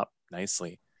line up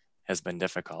nicely has been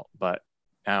difficult. But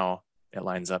now it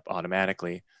lines up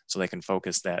automatically, so they can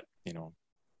focus that,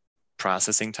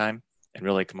 processing time and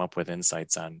really come up with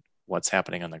insights on what's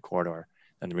happening on the corridor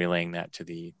and relaying that to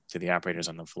the operators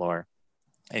on the floor.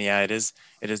 And yeah, it is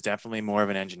definitely more of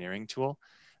an engineering tool.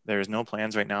 There's no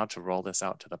plans right now to roll this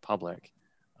out to the public,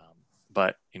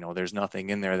 but there's nothing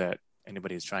in there that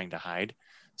anybody's trying to hide.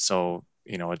 So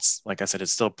it's, like I said,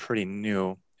 it's still pretty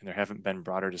new, and there haven't been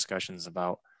broader discussions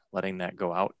about letting that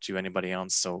go out to anybody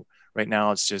else. So right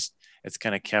now it's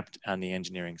kind of kept on the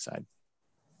engineering side.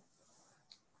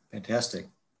 Fantastic.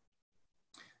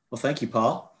 Well, thank you,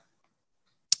 Paul.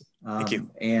 Thank you.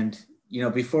 And,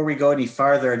 before we go any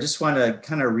farther, I just want to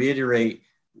kind of reiterate,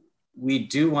 we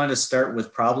do want to start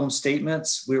with problem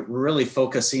statements. We're really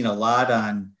focusing a lot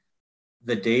on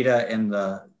the data and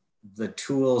the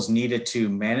tools needed to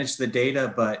manage the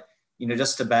data. But,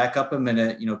 just to back up a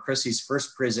minute, Crissie's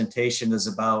first presentation is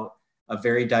about a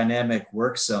very dynamic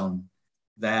work zone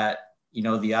that,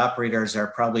 the operators are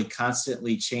probably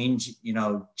constantly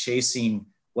chasing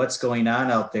what's going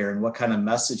on out there and what kind of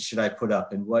message should I put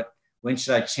up and when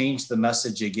should I change the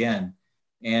message again?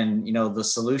 And, the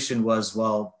solution was,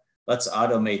 well, let's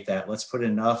automate that. Let's put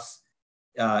enough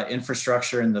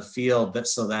infrastructure in the field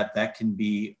so that can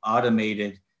be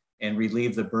automated and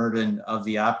relieve the burden of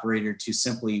the operator to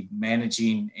simply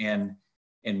managing and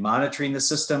monitoring the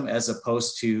system as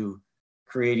opposed to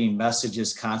creating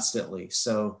messages constantly.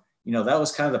 So, that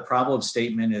was kind of the problem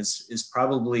statement is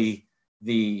probably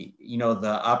the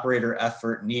operator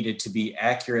effort needed to be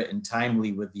accurate and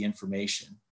timely with the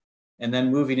information. And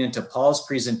then moving into Paul's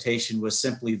presentation was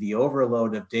simply the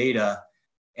overload of data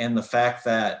and the fact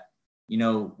that,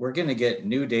 we're going to get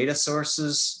new data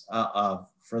sources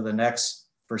for the next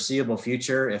foreseeable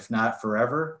future, if not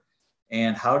forever.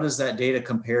 And how does that data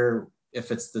compare?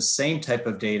 If it's the same type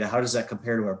of data, how does that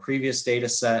compare to our previous data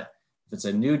set? If it's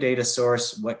a new data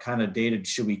source, what kind of data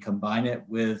should we combine it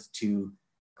with to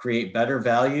create better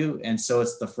value? And so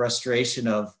it's the frustration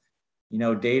of,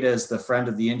 data is the friend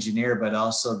of the engineer, but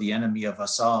also the enemy of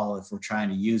us all if we're trying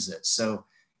to use it. So,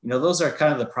 those are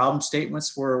kind of the problem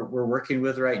statements we're working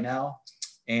with right now.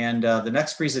 And the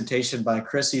next presentation by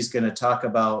Crissie is going to talk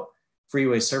about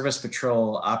freeway service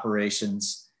patrol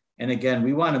operations. And again,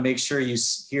 we want to make sure you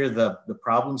hear the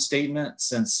problem statement,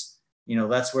 since,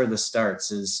 that's where this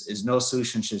starts, is no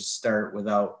solution should start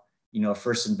without,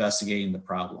 first investigating the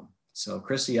problem. So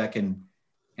Crissie, I can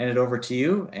hand it over to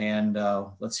you, and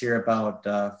let's hear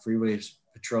about freeway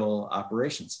patrol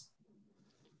operations.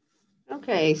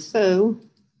 Okay, so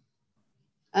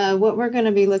what we're going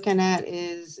to be looking at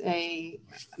is a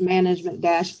management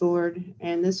dashboard,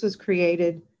 and this was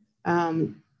created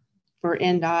for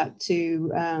INDOT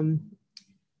to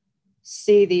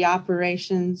see the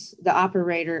operations, the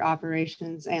operator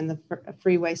operations, and the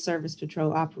freeway service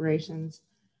patrol operations.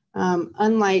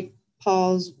 Unlike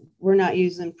Paul's, we're not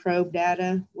using probe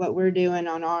data. What we're doing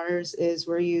on ours is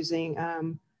we're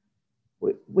using,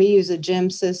 we use a GEM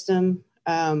system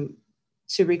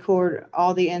to record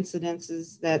all the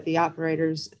incidences that the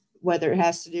operators, whether it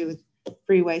has to do with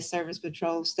freeway service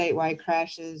patrol, statewide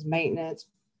crashes, maintenance,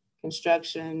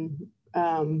 construction,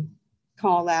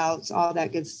 call outs, all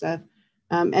that good stuff.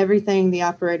 Everything the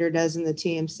operator does in the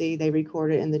TMC, they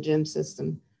record it in the GEM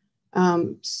system.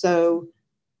 So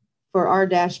for our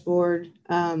dashboard,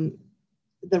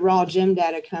 the raw GEM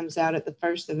data comes out at the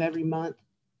first of every month.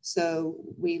 So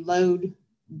we load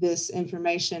this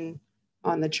information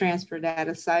on the transfer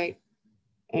data site,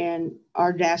 and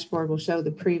our dashboard will show the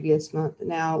previous month.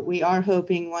 Now, we are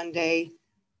hoping one day,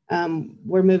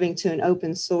 we're moving to an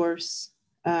open source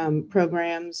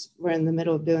programs. We're in the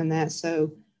middle of doing that.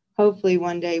 So hopefully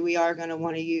one day we are going to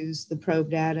want to use the probe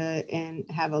data and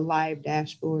have a live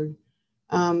dashboard.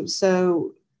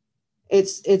 So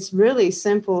it's really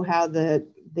simple how the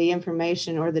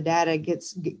information or the data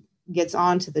gets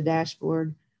onto the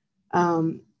dashboard.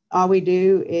 All we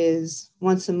do is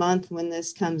once a month when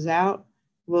this comes out,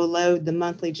 we'll load the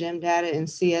monthly GEM data in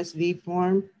CSV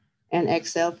form and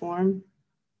Excel form.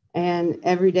 And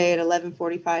every day at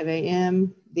 11:45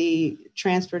 a.m., the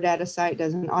transfer data site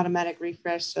does an automatic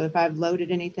refresh. So if I've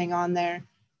loaded anything on there,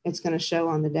 it's going to show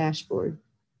on the dashboard.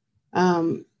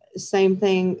 Same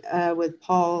thing with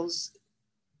Paul's.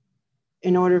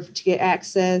 In order to get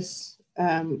access,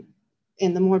 and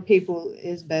the more people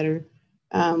is better,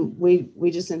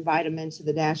 we just invite them into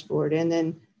the dashboard. And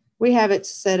then we have it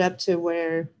set up to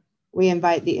where we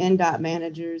invite the INDOT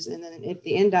managers. And then if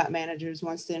the INDOT managers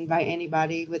wants to invite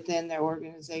anybody within their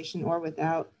organization or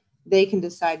without, they can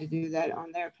decide to do that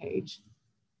on their page.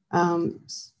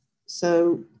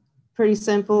 So pretty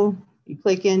simple. You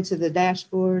click into the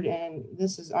dashboard, and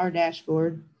this is our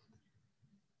dashboard.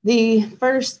 The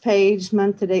first page,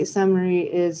 month-to-date summary,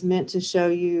 is meant to show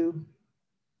you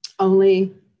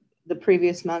only the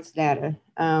previous month's data.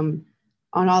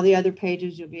 On all the other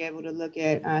pages, you'll be able to look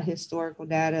at historical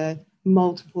data,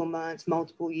 multiple months,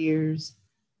 multiple years.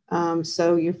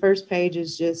 So your first page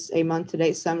is just a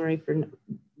month-to-date summary for,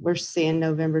 we're seeing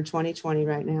November 2020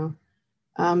 right now.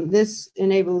 This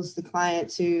enables the client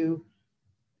to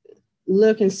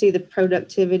look and see the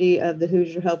productivity of the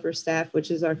Hoosier Helper staff,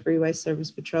 which is our freeway service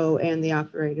patrol, and the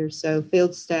operators. So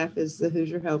field staff is the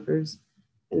Hoosier Helpers,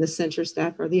 and the center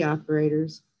staff are the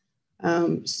operators.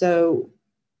 So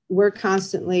we're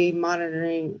constantly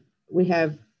monitoring. We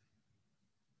have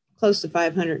close to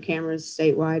 500 cameras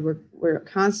statewide. We're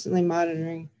constantly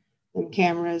monitoring them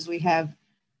cameras. We have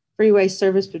freeway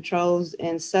service patrols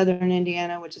in southern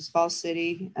Indiana, which is Falls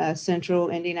City, central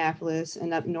Indianapolis,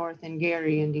 and up north in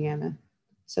Gary, Indiana.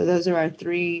 So those are our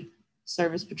three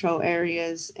service patrol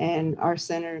areas, and our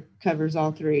center covers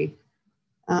all three.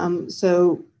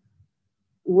 So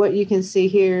what you can see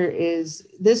here is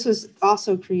this was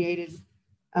also created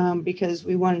because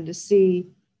we wanted to see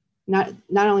not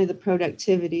only the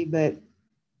productivity, but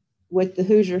with the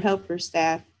Hoosier Helper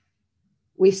staff,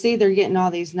 we see they're getting all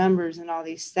these numbers and all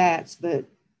these stats, but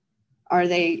are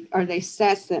they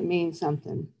stats that mean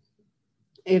something?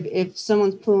 If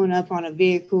someone's pulling up on a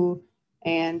vehicle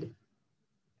and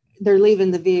they're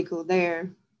leaving the vehicle there,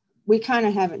 we kind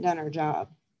of haven't done our job.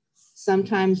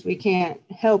 Sometimes we can't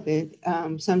help it.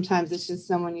 Sometimes it's just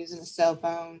someone using a cell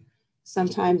phone.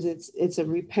 Sometimes it's a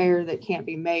repair that can't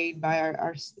be made by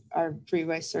our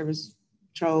freeway service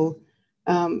patrol.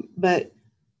 But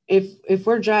if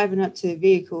we're driving up to a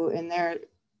vehicle and they're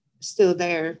still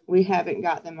there, we haven't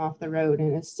got them off the road,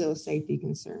 and it's still a safety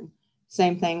concern.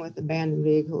 Same thing with abandoned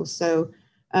vehicles. So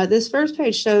this first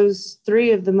page shows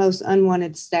three of the most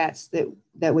unwanted stats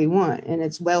that we want, and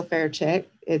it's welfare check,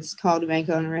 it's call to bank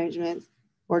on arrangements,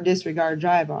 or disregard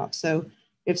drive off. So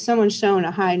if someone's showing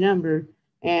a high number,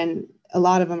 and a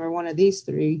lot of them are one of these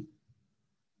three,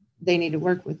 they need to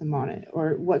work with them on it.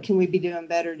 Or what can we be doing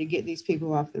better to get these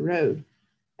people off the road?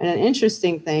 And an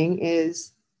interesting thing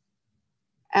is,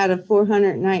 out of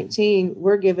 419,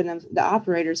 we're giving them, the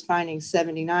operators finding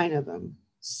 79 of them,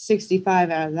 65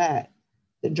 out of that.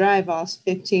 The drive-offs,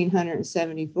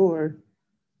 1,574.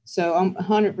 So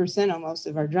 100% almost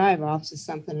of our drive-offs is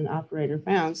something an operator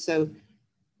found. So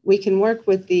we can work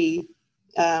with the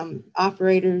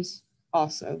operators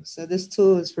also. So this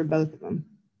tool is for both of them.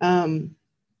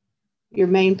 Your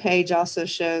main page also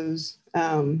shows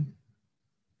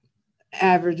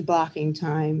average blocking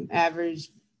time,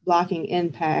 average blocking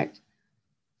impact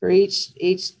for each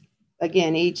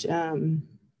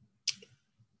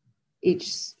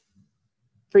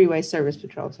freeway service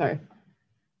patrol, sorry.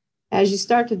 As you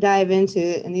start to dive into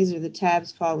it, and these are the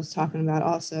tabs Paul was talking about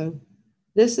also,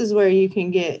 this is where you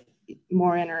can get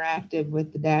more interactive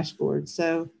with the dashboard.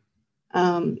 So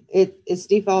it's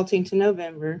defaulting to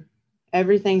November.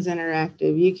 Everything's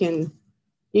interactive. You can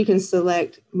You can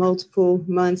select multiple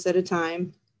months at a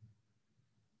time.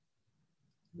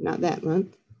 Not that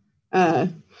month.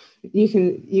 You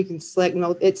can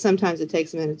select, sometimes it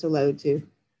takes a minute to load too.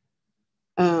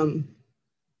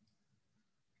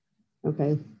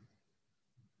 Okay.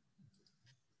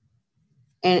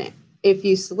 And if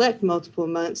you select multiple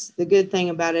months, the good thing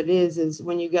about it is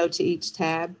when you go to each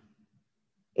tab,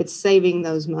 it's saving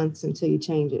those months until you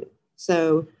change it.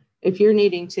 So if you're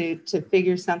needing to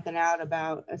figure something out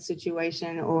about a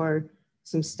situation or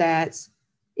some stats,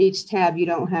 each tab, you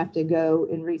don't have to go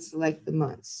and reselect the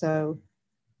months. So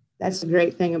that's a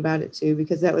great thing about it too,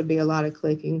 because that would be a lot of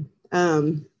clicking.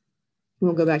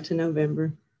 We'll go back to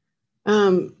November.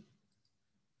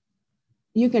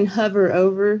 You can hover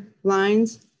over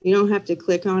lines. You don't have to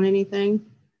click on anything.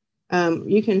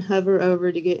 You can hover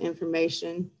over to get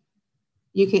information.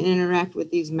 You can interact with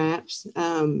these maps.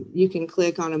 You can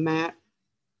click on a map.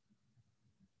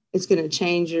 It's going to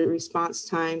change your response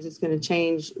times. It's going to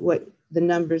change what the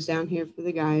numbers down here for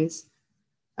the guys.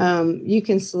 You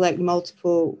can select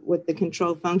multiple with the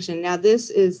control function. Now, this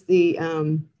is the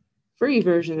free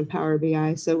version of Power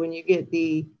BI. So when you get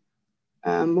the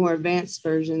more advanced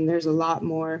version, there's a lot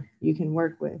more you can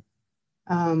work with.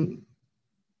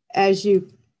 As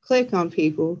you click on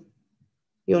people,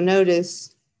 you'll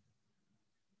notice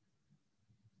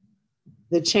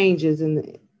the changes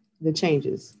in the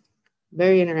changes.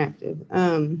 Very interactive.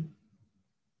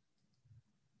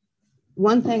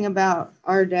 One thing about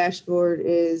our dashboard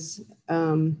is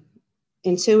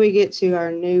until we get to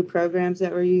our new programs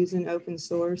that we're using open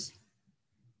source,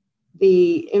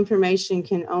 the information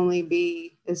can only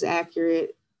be as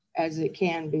accurate as it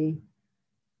can be.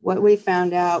 What we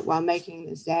found out while making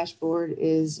this dashboard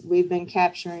is we've been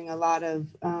capturing a lot of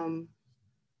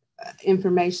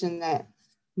information that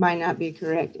might not be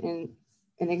correct. And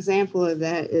an example of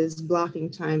that is blocking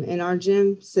time. In our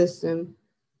gym system,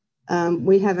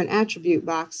 we have an attribute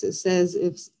box that says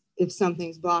if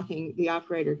something's blocking, the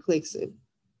operator clicks it.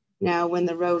 Now, when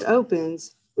the road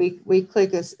opens, we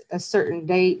click a certain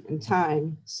date and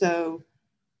time. So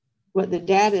what the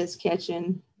data is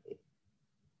catching,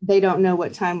 they don't know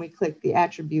what time we click the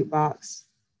attribute box,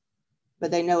 but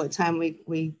they know what time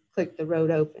we click the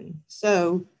road open.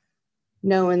 So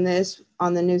knowing this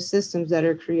on the new systems that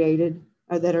are created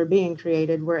or that are being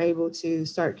created, we're able to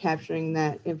start capturing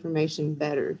that information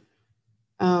better.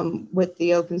 With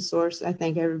the open source, I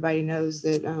think everybody knows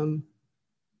that a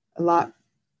lot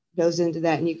goes into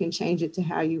that and you can change it to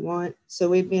how you want. So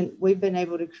we've been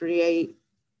able to create,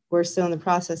 we're still in the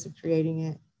process of creating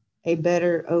it, a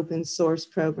better open source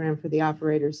program for the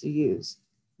operators to use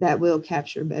that will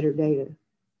capture better data.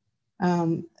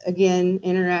 Again,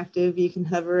 interactive, you can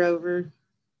hover over,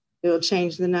 it'll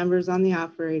change the numbers on the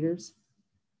operators.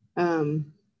 Another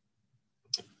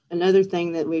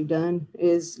thing that we've done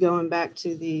is going back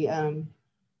to the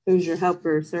Who's Your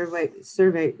Helper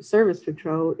service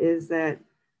patrol is that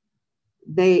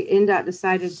INDOT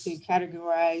decided to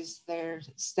categorize their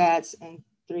stats in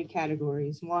 3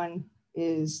 categories. One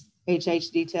is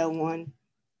HH detail 1,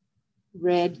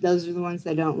 red, those are the ones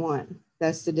they don't want.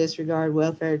 That's the disregard,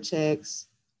 welfare checks,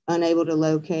 unable to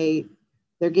locate.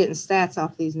 They're getting stats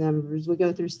off these numbers. We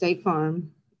go through State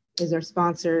Farm is our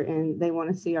sponsor and they want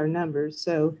to see our numbers.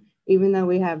 So even though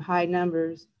we have high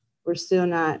numbers, we're still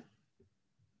not,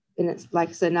 and it's like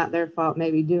I said, not their fault,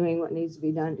 maybe doing what needs to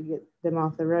be done to get them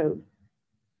off the road.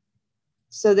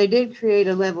 So they did create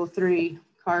a level 3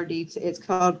 car detail. It's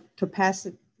called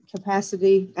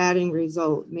capacity adding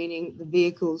result, meaning the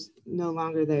vehicle's no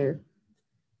longer there.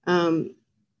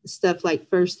 Stuff like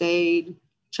first aid,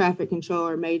 traffic control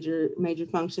are major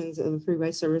functions of a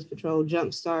freeway service patrol,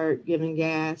 jump start, giving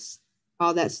gas,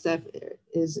 all that stuff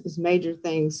is major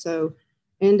things. So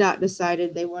INDOT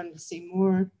decided they wanted to see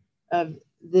more of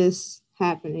this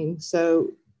happening.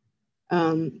 So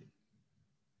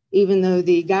even though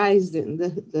the guys didn't,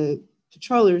 the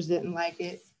patrollers didn't like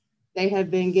it, they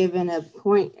have been given a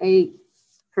 0.8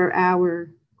 per hour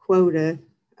quota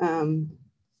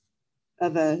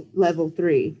of a level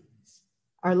 3.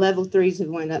 Our level 3s have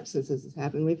went up since this has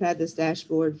happened. We've had this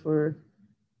dashboard for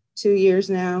 2 years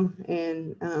now,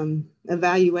 and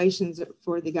evaluations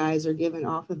for the guys are given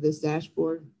off of this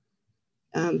dashboard.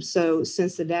 So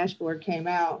since the dashboard came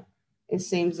out, it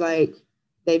seems like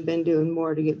they've been doing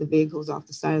more to get the vehicles off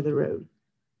the side of the road.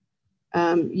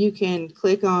 You can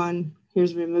click on,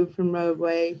 here's remove from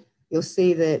roadway. You'll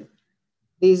see that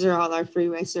these are all our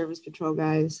freeway service patrol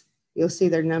guys. You'll see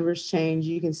their numbers change.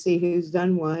 You can see who's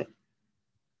done what.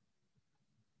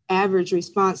 Average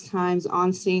response times,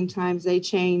 on-scene times, they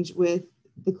change with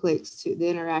the clicks, to the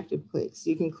interactive clicks.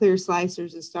 You can clear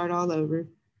slicers and start all over.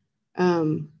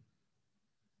 We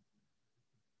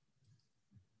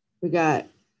got,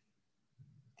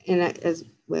 and as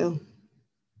well,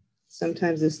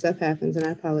 sometimes this stuff happens and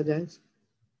I apologize.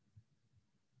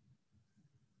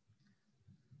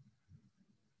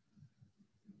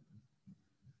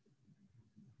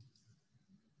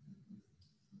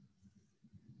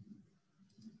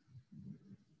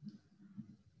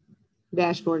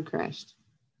 Dashboard crashed.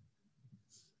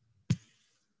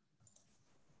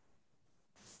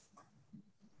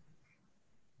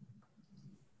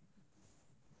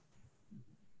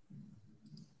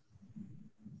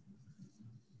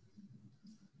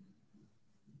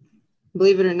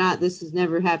 Believe it or not, this has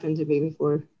never happened to me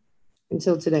before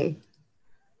until today.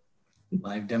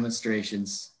 Live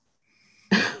demonstrations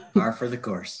are for the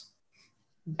course.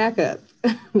 Back up.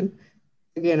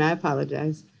 Again, I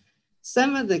apologize.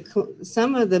 Some of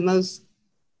the most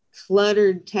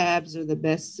cluttered tabs are the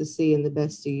best to see and the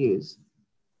best to use.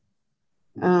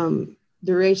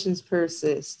 Durations per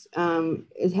assist.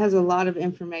 It has a lot of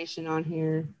information on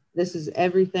here. This is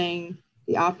everything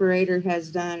the operator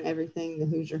has done, everything the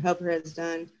Hoosier helper has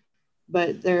done,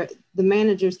 but the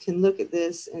managers can look at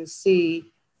this and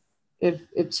see if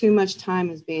too much time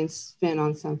is being spent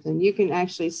on something. You can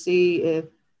actually see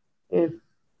if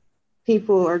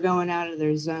people are going out of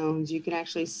their zones. You can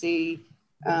actually see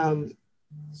there's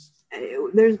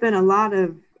been a lot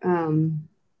of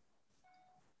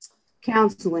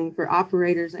counseling for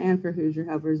operators and for Hoosier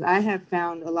helpers. I have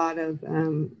found a lot of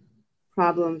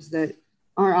problems that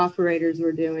our operators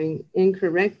were doing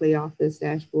incorrectly off this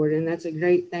dashboard, and that's a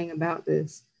great thing about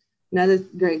this. Another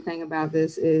great thing about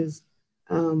this is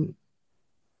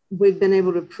we've been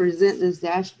able to present this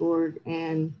dashboard,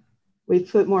 and we've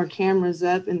put more cameras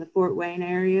up in the Fort Wayne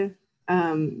area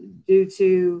due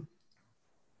to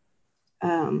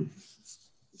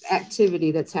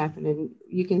activity that's happening.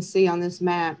 You can see on this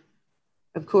map,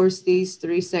 of course, these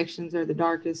three sections are the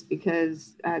darkest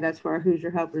because that's where our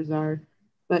Hoosier helpers are.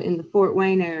 But in the Fort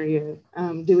Wayne area,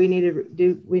 do we need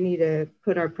to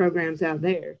put our programs out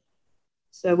there?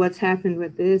 So what's happened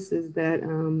with this is that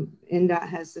INDOT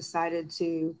has decided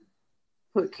to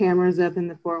put cameras up in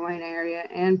the Fort Wayne area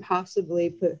and possibly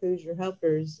put Hoosier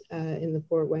helpers in the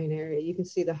Fort Wayne area. You can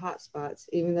see the hot spots,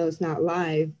 even though it's not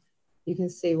live. You can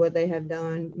see what they have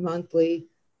done monthly,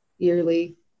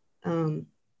 yearly.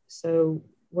 So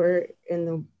we're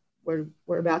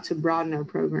about to broaden our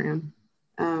program.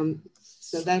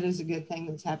 So that is a good thing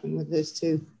that's happened with this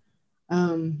too.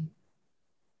 Another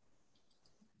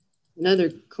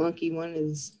clunky one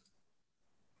is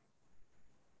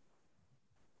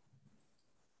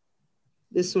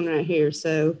this one right here.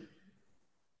 So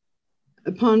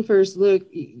upon first look,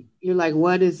 you're like,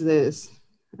 what is this?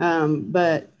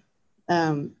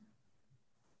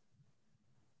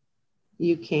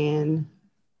 You can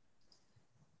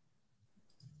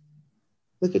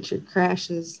look at your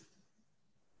crashes.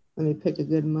 Let me pick a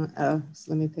good month. So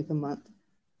let me pick a month.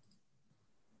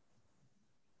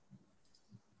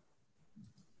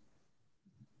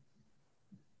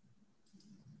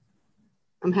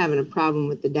 I'm having a problem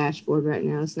with the dashboard right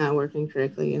now. It's not working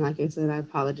correctly. And like I said, I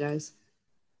apologize.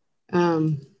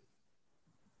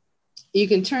 You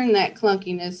can turn that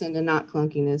clunkiness into not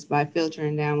clunkiness by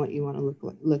filtering down what you want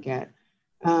to look at.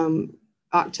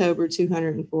 October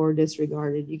 204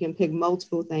 disregarded. You can pick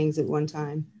multiple things at one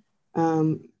time.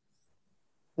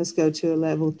 Let's go to a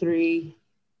level 3.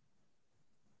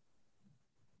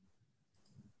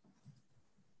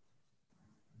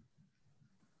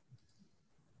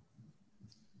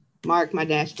 Mark, my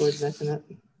dashboard's messing up.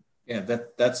 Yeah,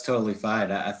 that's totally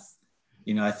fine. I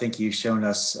think you've shown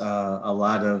us a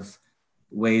lot of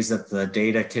ways that the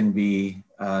data can be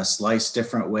sliced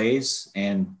different ways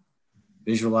and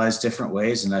visualized different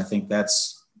ways. And I think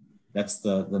that's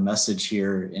the message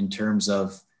here in terms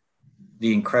of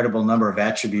the incredible number of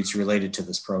attributes related to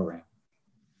this program.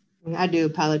 I do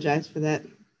apologize for that.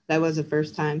 That was the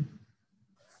first time.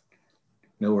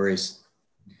 No worries.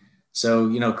 So,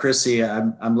 Crissie,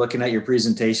 I'm looking at your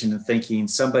presentation and thinking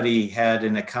somebody had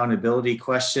an accountability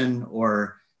question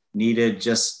or needed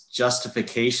just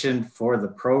justification for the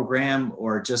program,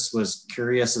 or just was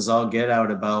curious as all get out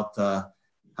about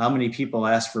how many people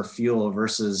asked for fuel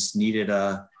versus needed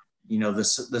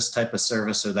this type of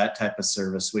service or that type of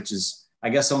service, which is, I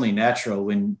guess, only natural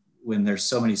when there's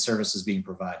so many services being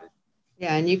provided.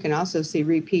 Yeah, and you can also see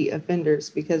repeat offenders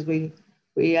because we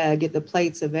get the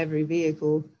plates of every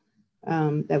vehicle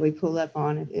that we pull up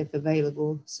on if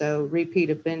available. So repeat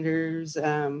offenders,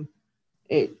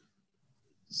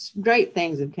 great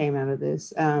things have came out of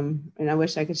this. And I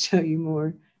wish I could show you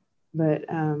more, but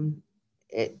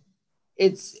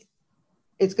it's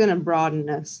going to broaden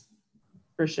us.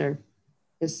 for sure.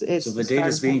 So the data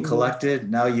is being collected.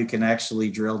 Now you can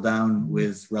actually drill down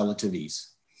with relative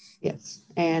ease. Yes,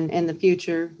 and in the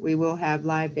future, we will have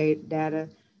live data.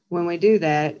 When we do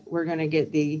that, we're going to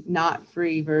get the not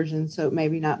free version, so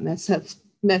maybe not mess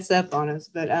up on us.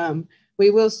 But we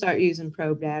will start using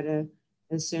probe data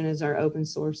as soon as our open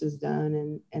source is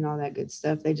done and all that good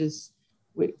stuff.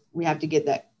 We have to get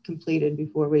that completed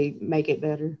before we make it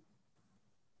better.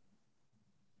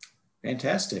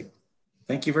 Fantastic.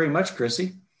 Thank you very much,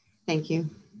 Crissie. Thank you.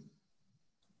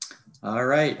 All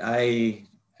right, I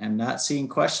am not seeing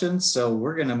questions, so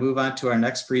we're going to move on to our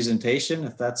next presentation,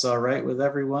 if that's all right with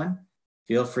everyone.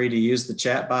 Feel free to use the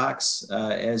chat box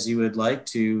as you would like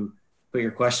to put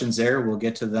your questions there. We'll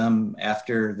get to them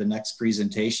after the next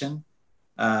presentation.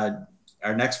 Our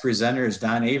next presenter is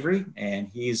Don Avery, and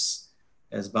he's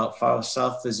as about far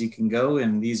south as you can go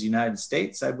in these United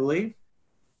States, I believe.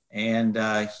 And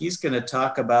he's going to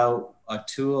talk about a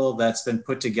tool that's been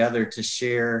put together to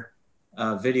share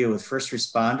video with first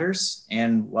responders.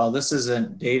 And while this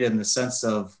isn't data in the sense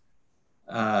of,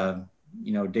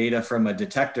 data from a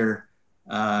detector,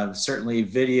 certainly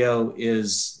video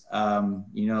is,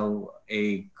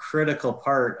 a critical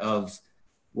part of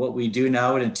what we do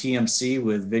now in a TMC,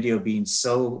 with video being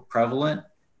so prevalent.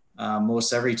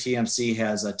 Most every TMC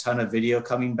has a ton of video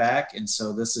coming back. And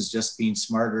so this is just being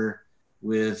smarter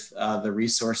with the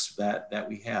resource that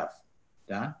we have.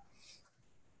 Don?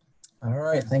 All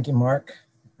right, thank you, Mark.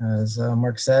 As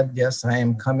Mark said, yes, I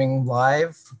am coming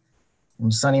live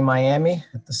from sunny Miami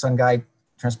at the Sun Guide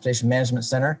Transportation Management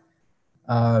Center,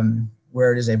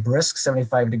 where it is a brisk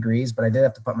 75 degrees, but I did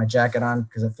have to put my jacket on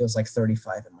because it feels like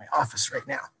 35 in my office right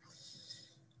now.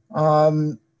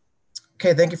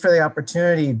 Okay, thank you for the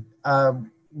opportunity.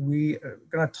 We are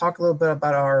going to talk a little bit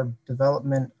about our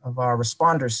development of our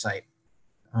responder site.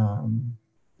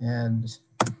 And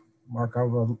Mark,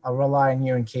 I'll rely on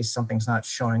you in case something's not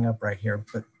showing up right here,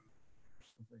 but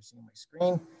hopefully you're seeing my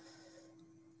screen.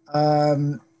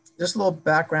 Just a little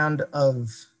background of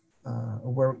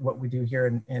what we do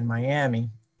here in Miami.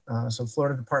 So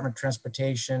Florida Department of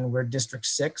Transportation, we're District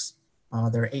 6.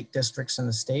 There are 8 districts in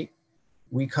the state.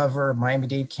 We cover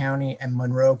Miami-Dade County and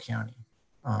Monroe County.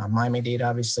 Miami-Dade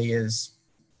obviously is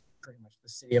pretty much the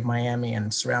city of Miami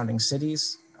and surrounding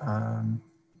cities.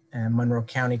 And Monroe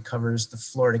County covers the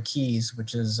Florida Keys,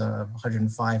 which is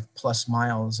 105 plus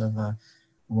miles of a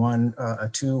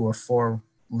 2 or 4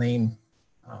 lane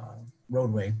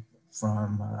roadway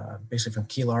from basically from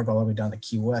Key Largo all the way down to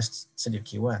Key West, city of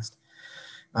Key West.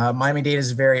 Miami-Dade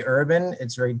is very urban.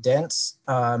 It's very dense.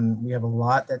 We have a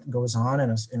lot that goes on in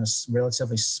a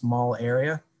relatively small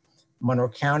area. Monroe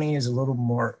County is a little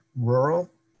more rural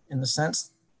in the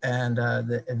sense, and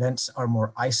the events are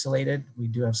more isolated. We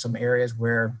do have some areas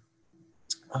where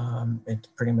it's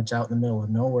pretty much out in the middle of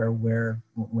nowhere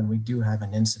when we do have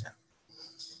an incident.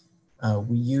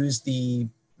 We use the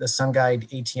SunGuide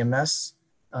ATMS,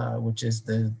 which is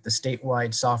the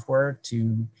statewide software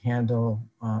to handle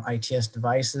ITS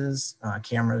devices,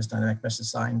 cameras, dynamic message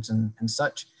signs, and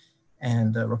such,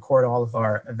 and record all of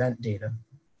our event data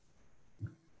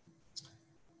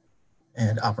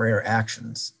and operator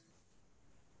actions.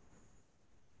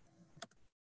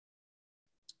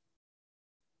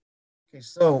 Okay,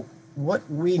 so what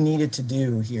we needed to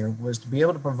do here was to be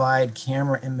able to provide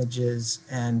camera images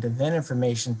and event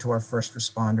information to our first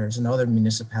responders and other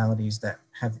municipalities that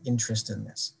have interest in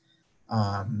this.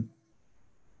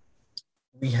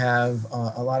 We have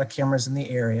a lot of cameras in the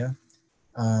area.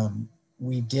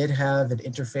 We did have an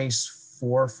interface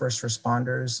for first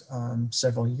responders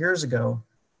several years ago,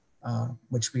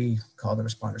 which we call the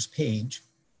responders page.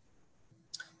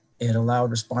 It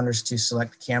allowed responders to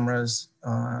select cameras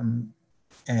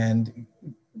and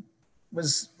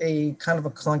was a kind of a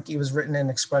clunky, it was written in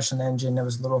Expression Engine. It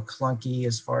was a little clunky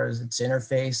as far as its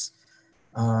interface.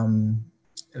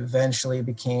 Eventually it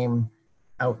became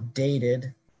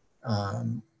outdated.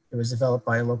 It was developed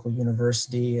by a local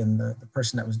university, and the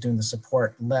person that was doing the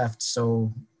support left.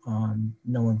 So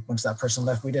once that person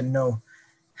left, we didn't know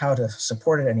how to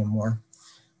support it anymore.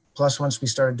 Plus, once we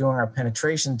started doing our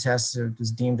penetration tests, it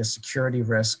was deemed a security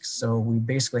risk. So we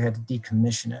basically had to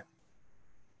decommission it.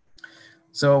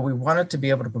 So we wanted to be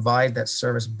able to provide that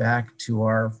service back to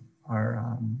our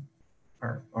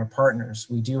partners.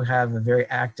 We do have a very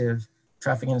active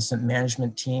traffic incident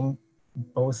management team,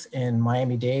 both in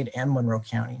Miami-Dade and Monroe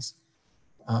counties.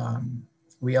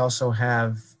 We also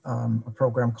have a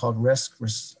program called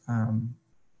RISC,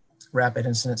 Rapid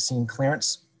Incident Scene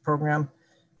Clearance Program,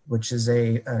 which is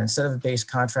an incentive-based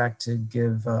contract to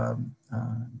give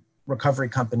recovery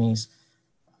companies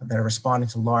that are responding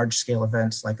to large scale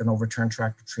events like an overturned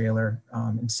tractor trailer,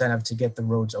 incentive to get the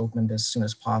roads opened as soon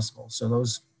as possible. So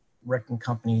those wrecking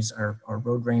companies are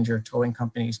road ranger towing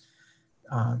companies.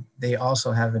 They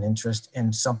also have an interest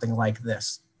in something like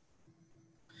this.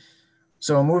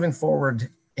 So moving forward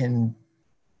in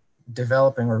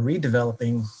developing or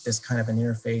redeveloping this kind of an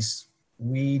interface,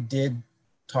 we did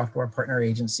talk to our partner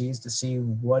agencies to see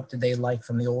what did they like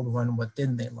from the old one, what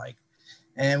didn't they like.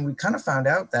 And we kind of found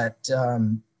out that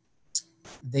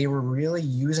they were really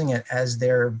using it as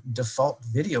their default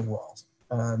video wall.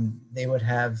 They would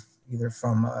have either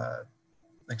from,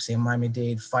 like say, a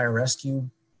Miami-Dade fire rescue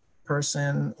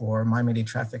person or Miami-Dade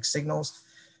traffic signals,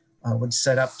 would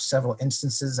set up several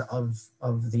instances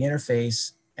of the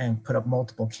interface and put up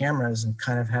multiple cameras and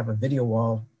kind of have a video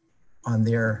wall on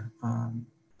their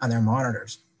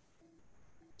monitors.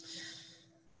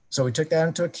 So we took that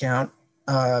into account.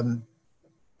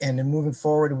 And then moving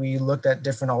forward, we looked at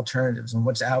different alternatives and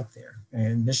what's out there. And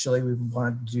initially, we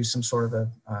wanted to do some sort of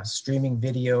a streaming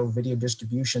video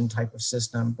distribution type of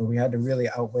system, but we had to really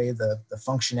outweigh the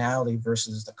functionality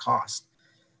versus the cost.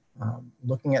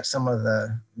 Looking at some of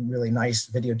the really nice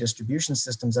video distribution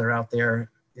systems that are out there,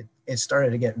 it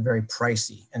started to get very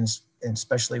pricey, and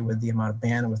especially with the amount of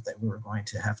bandwidth that we were going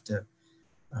to have to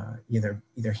either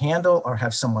handle or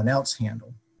have someone else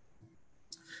handle.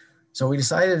 So we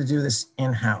decided to do this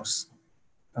in-house.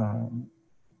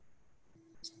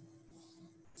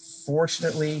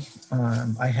 Fortunately,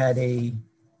 I had a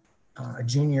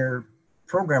junior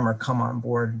programmer come on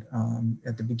board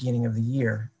at the beginning of the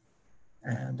year.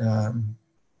 And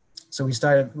so we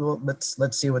started, well,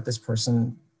 let's see what this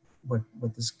person, what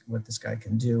this guy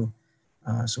can do.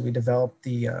 So we developed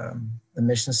the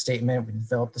mission statement, we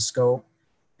developed the scope,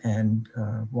 and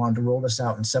wanted to roll this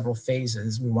out in several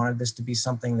phases. We wanted this to be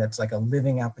something that's like a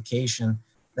living application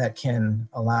that can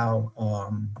allow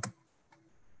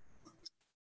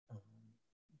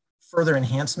further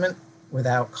enhancement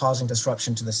without causing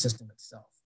disruption to the system itself.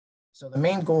 So the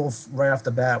main goal right off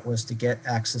the bat was to get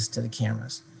access to the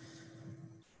cameras.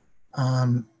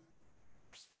 Like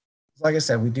I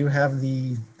said, we do have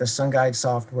the SunGuide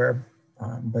software,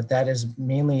 but that is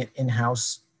mainly an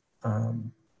in-house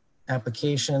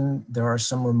application. There are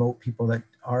some remote people that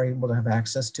are able to have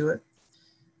access to it.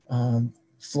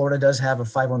 Florida does have a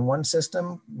 511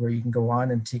 system where you can go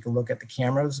on and take a look at the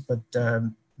cameras, but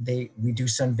we do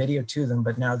send video to them,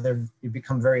 but now they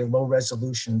become very low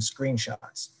resolution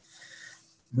screenshots.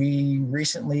 We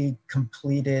recently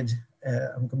completed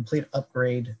a complete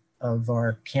upgrade of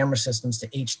our camera systems to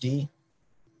HD.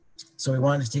 So we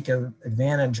wanted to take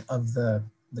advantage of the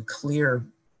clear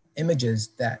images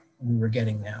that we were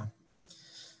getting now.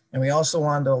 And we also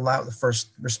wanted to allow the first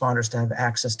responders to have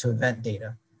access to event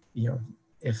data. You know,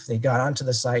 if they got onto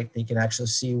the site, they could actually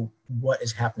see what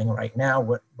is happening right now,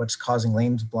 what's causing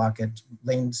lanes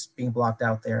being blocked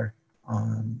out there,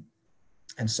 and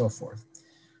so forth.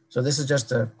 So this is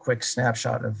just a quick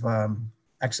snapshot of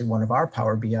actually one of our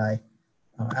Power BI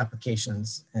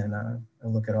applications, and a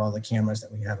look at all the cameras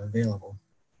that we have available.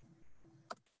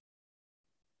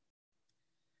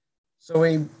 So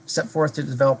we set forth to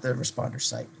develop the responder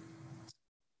site.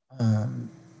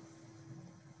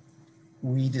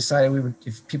 We decided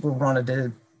if people wanted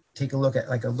to take a look at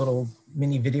like a little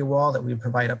mini video wall, that we would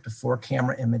provide up to 4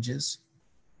 camera images,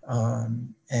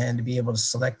 and to be able to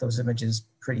select those images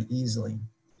pretty easily.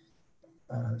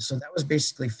 So that was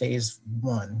basically phase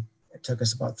 1. It took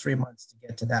us about 3 months to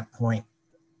get to that point.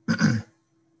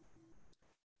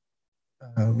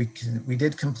 We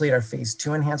did complete our phase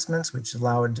 2 enhancements, which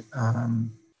allowed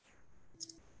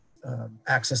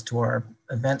access to our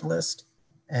event list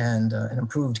and an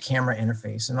improved camera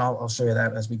interface. And I'll show you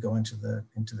that as we go into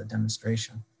the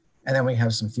demonstration. And then we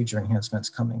have some future enhancements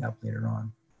coming up later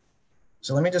on.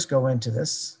 So let me just go into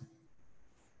this.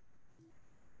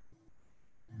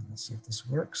 And let's see if this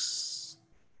works.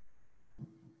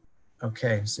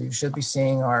 Okay, so you should be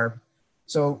seeing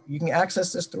so you can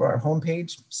access this through our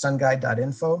homepage,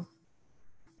 sunguide.info,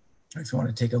 if you want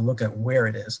to take a look at where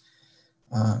it is.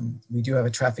 We do have a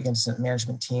traffic incident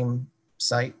management team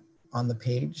site on the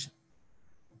page.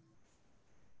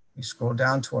 We scroll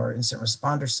down to our incident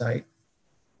responder site.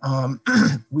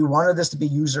 We wanted this to be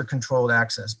user-controlled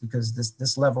access because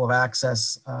this level of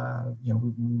access, we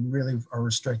really are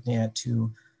restricting it to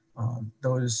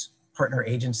those partner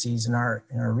agencies in our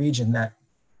region that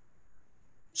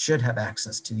should have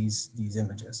access to these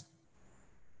images.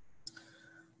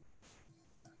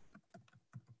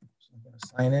 So I'm going to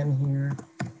sign in here.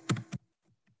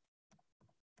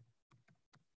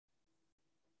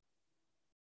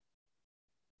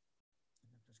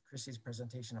 Chrissy's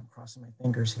presentation, I'm crossing my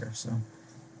fingers here. So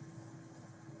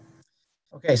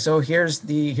Okay, so here's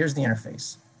the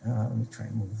interface. Let me try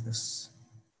and move this.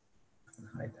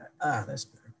 Hide that. Ah, that's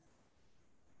better.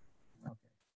 Okay.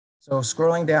 So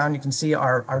scrolling down, you can see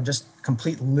our just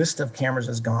complete list of cameras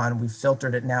is gone. We've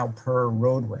filtered it now per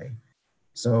roadway.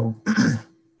 So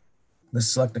let's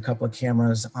select a couple of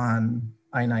cameras on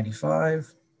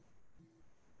I-95.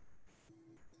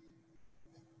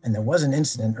 And there was an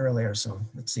incident earlier, so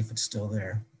let's see if it's still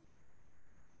there.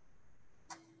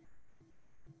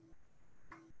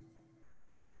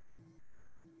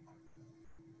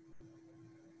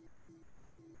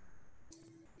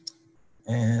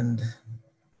 And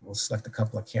we'll select a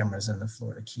couple of cameras in the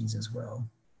Florida Keys as well.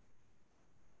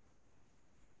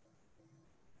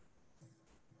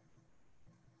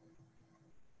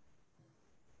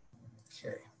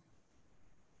 Okay.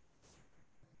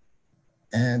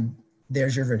 And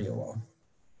there's your video wall.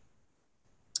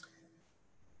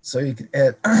 So you can,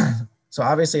 so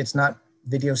obviously it's not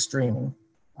video streaming.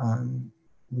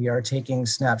 We are taking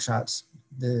snapshots.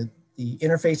 The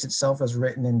interface itself is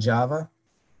written in Java.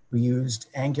 We used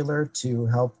Angular to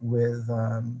help with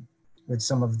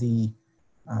some of the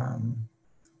kind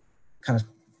of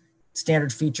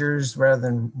standard features rather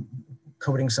than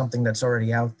coding something that's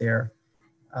already out there.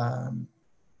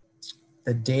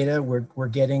 The data, we're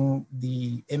getting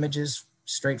the images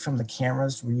straight from the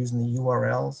cameras. We're using the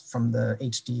URLs from the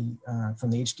HD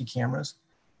cameras.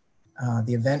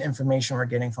 The event information we're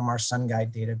getting from our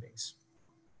SunGuide database.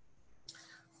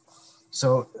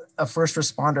 So a first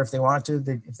responder, if they wanted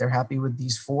to, if they're happy with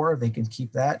these 4, they can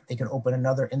keep that. They can open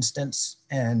another instance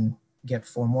and get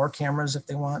 4 more cameras if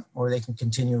they want, or they can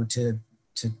continue to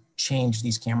change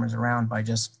these cameras around by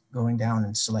just going down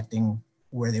and selecting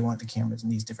where they want the cameras in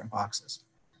these different boxes.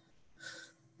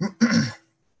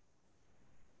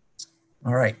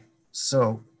 All right,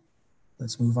 so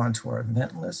let's move on to our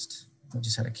event list. I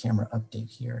just had a camera update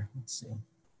here. Let's see.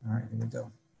 All right, here we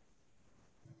go.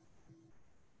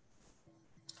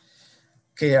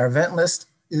 Okay, our event list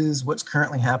is what's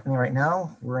currently happening right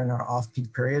now. We're in our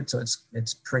off-peak period, so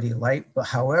it's pretty light. But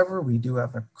however, we do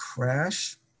have a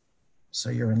crash, so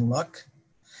you're in luck.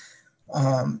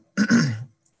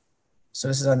 So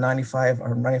this is on 95,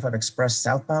 our 95 Express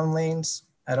southbound lanes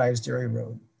at ITSGA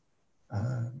Road.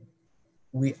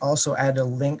 We also added a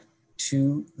link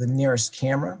to the nearest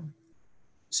camera.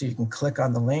 So you can click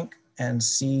on the link and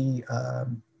see,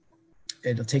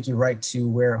 it'll take you right to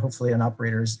where hopefully an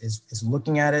operator is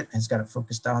looking at it, has got it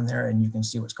focused down there, and you can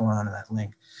see what's going on in that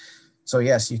link. So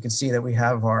yes, you can see that we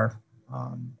have our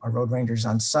road rangers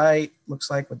on site,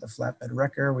 looks like, with the flatbed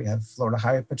wrecker. We have Florida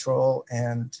Highway Patrol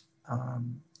and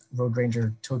road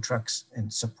ranger tow trucks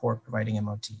and support providing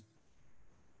MOT.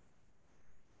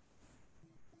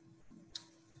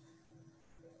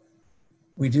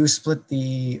 We do split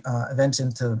the events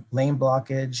into lane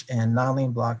blockage and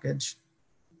non-lane blockage.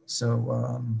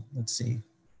 So let's see,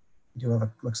 we do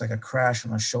have looks like a crash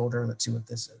on a shoulder. Let's see what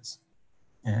this is.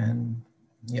 And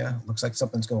yeah, looks like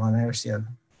something's going on there. See a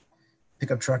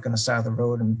pickup truck on the side of the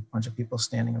road and a bunch of people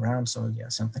standing around. So yeah,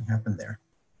 something happened there.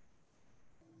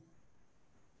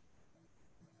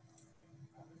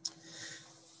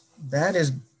 That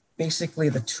is basically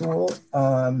the tool.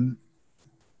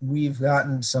 We've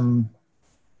gotten some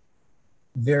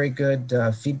very good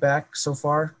feedback so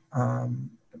far.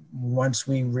 Once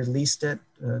we released it,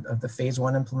 of the phase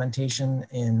 1 implementation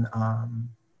in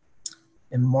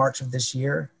March of this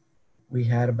year, we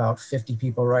had about 50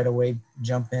 people right away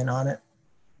jump in on it.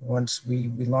 Once we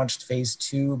launched phase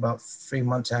 2 about 3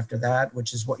 months after that,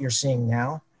 which is what you're seeing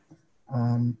now.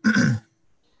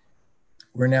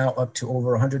 We're now up to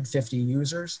over 150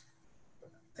 users,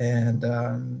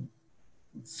 and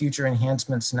future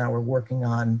enhancements. Now we're working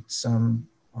on some,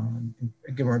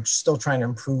 again, we're still trying to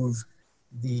improve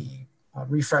the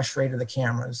refresh rate of the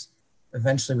cameras.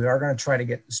 Eventually we are going to try to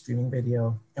get the streaming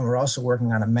video, and we're also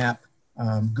working on a map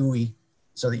GUI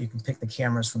so that you can pick the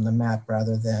cameras from the map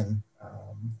rather than,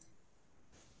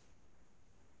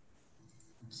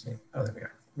 let's see, oh, there we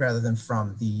are, rather than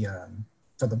from the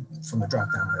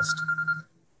drop-down list.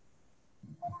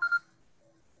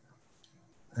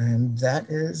 And that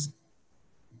is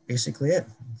basically it.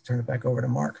 I'll turn it back over to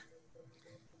Marc.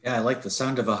 Yeah, I like the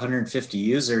sound of 150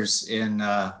 users in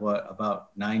what, about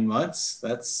 9 months?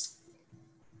 That's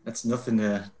nothing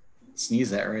to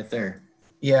sneeze at right there.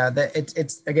 Yeah,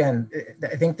 it's again,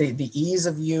 I think the ease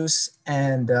of use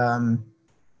and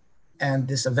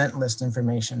this event list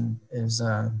information is,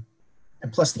 and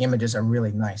plus the images are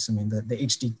really nice. I mean, the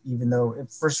HD, even though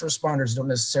first responders don't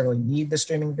necessarily need the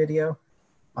streaming video,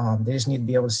 they just need to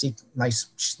be able to see nice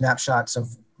snapshots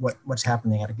of what's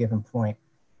happening at a given point.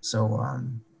 So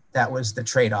that was the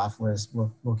trade-off, was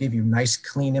we'll give you nice,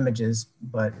 clean images,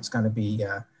 but it's going to be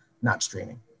not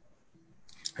streaming,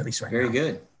 at least right now. Very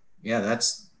good. Yeah,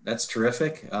 that's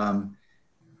terrific. I'm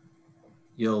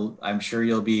sure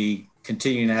you'll be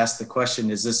continuing to ask the question,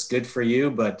 is this good for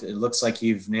you? But it looks like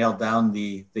you've nailed down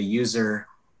the user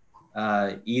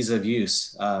ease of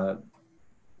use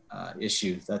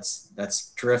issue.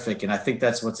 That's terrific. And I think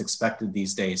that's what's expected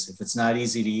these days. If it's not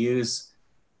easy to use,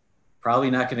 probably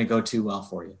not going to go too well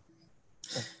for you.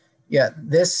 Yeah,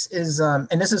 this is,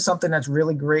 and this is something that's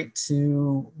really great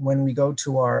to, when we go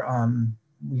to our,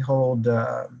 we hold,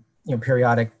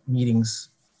 periodic meetings.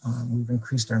 We've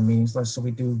increased our meetings list, so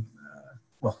we do,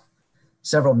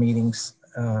 several meetings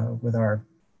with our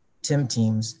TIM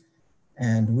teams,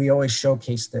 and we always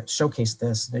showcase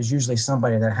this. There's usually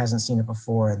somebody that hasn't seen it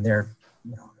before, and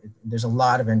there's a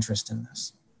lot of interest in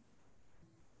this.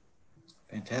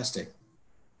 Fantastic.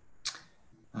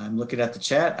 I'm looking at the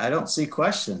chat. I don't see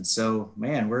questions. So,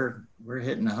 man, we're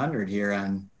hitting 100 here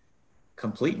on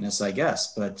completeness, I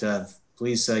guess. But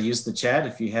please use the chat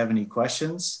if you have any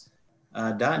questions.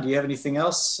 Don, do you have anything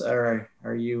else, or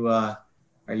are you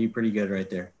pretty good right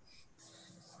there?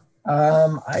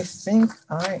 I think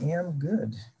I am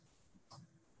good.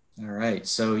 All right.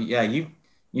 So yeah,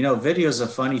 video is a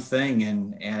funny thing,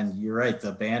 and you're right.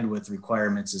 The bandwidth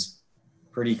requirements is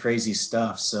pretty crazy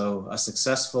stuff. So a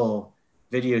successful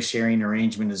video sharing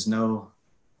arrangement is no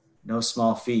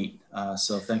small feat.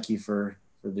 So thank you for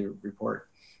the report.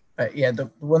 Yeah, the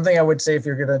one thing I would say, if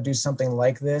you're going to do something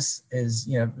like this, is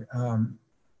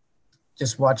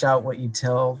just watch out what you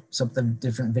tell some of the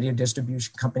different video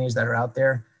distribution companies that are out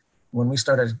there. When we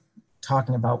started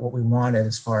talking about what we wanted,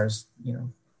 as far as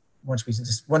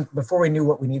before we knew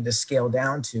what we needed to scale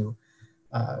down to,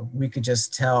 we could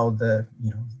just tell the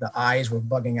eyes were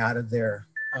bugging out of their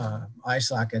eye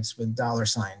sockets with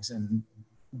 $signs, and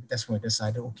that's when we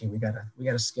decided, okay, we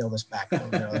gotta scale this back,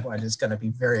 otherwise it's going to be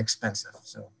very expensive.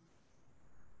 So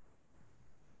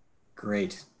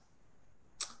great.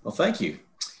 Well, thank you.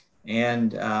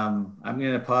 And I'm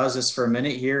going to pause this for a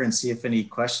minute here and see if any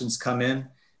questions come in.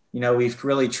 We've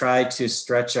really tried to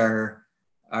stretch our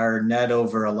net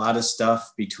over a lot of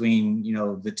stuff between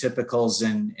the typicals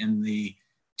in the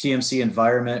TMC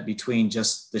environment, between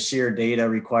just the sheer data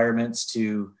requirements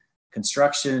to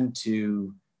construction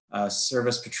to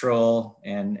service patrol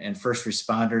and first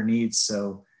responder needs.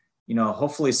 So,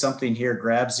 hopefully something here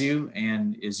grabs you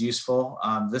and is useful.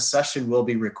 This session will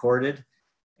be recorded,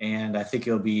 and I think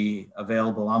it'll be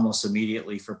available almost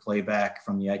immediately for playback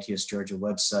from the ITS Georgia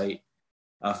website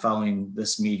following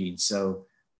this meeting. So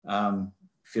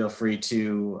feel free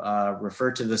to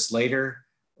refer to this later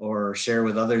or share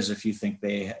with others if you think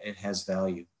it has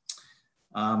value.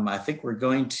 I think we're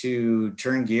going to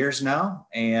turn gears now,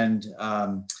 and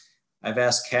I've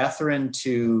asked Catherine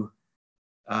to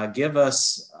give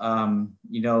us,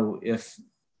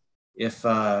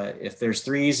 if there's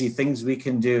 3 easy things we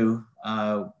can do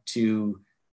to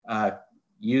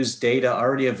use data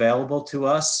already available to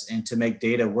us and to make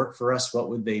data work for us, what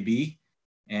would they be?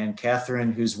 And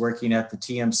Catherine, who's working at the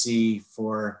TMC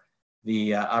for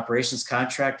the operations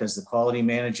contract as the quality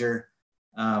manager,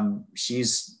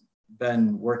 she's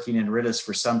been working in RITIS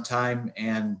for some time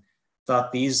and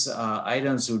thought these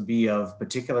items would be of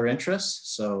particular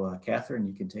interest. So Catherine,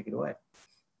 you can take it away.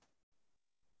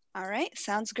 All right,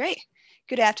 sounds great.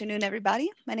 Good afternoon,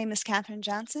 everybody. My name is Catherine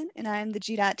Johnson, and I am the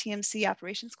GDOT TMC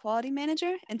Operations Quality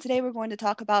Manager. And today we're going to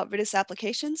talk about RITIS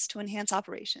applications to enhance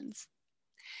operations.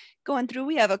 Going through,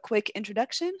 we have a quick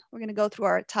introduction. We're going to go through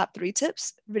our top 3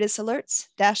 tips: RITIS alerts,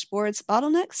 dashboards,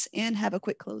 bottlenecks, and have a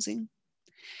quick closing.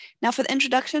 Now for the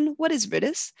introduction, what is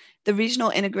RITIS? The Regional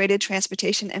Integrated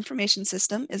Transportation Information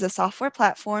System is a software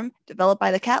platform developed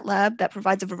by the CAT Lab that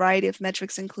provides a variety of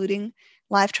metrics, including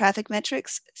live traffic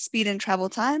metrics, speed and travel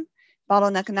time,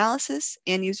 bottleneck analysis,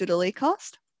 and user delay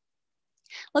cost.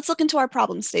 Let's look into our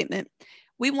problem statement.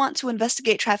 We want to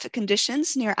investigate traffic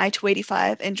conditions near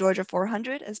I-285 and Georgia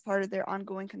 400 as part of their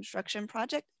ongoing construction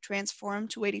project, Transform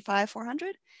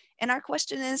 285-400. And our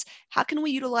question is, how can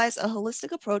we utilize a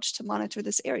holistic approach to monitor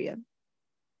this area?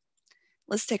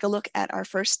 Let's take a look at our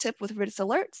first tip with RITIS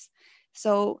alerts.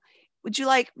 So, would you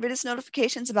like RITIS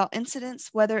notifications about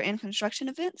incidents, weather, and construction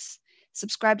events?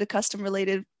 Subscribe to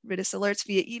custom-related RITIS alerts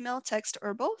via email, text,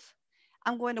 or both.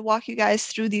 I'm going to walk you guys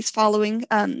through these following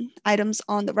items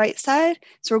on the right side.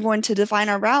 So we're going to define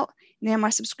our route, name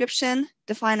our subscription,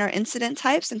 define our incident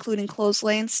types, including closed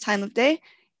lanes, time of day,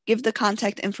 give the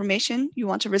contact information you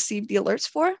want to receive the alerts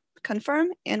for, confirm,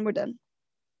 and we're done.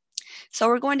 So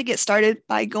we're going to get started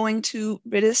by going to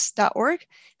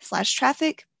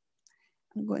ritis.org/traffic.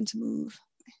 I'm going to move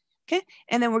my Okay,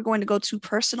 and then we're going to go to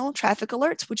personal traffic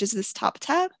alerts, which is this top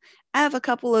tab. I have a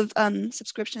couple of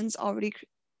subscriptions already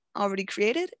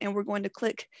created, and we're going to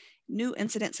click new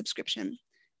incident subscription.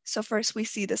 So first we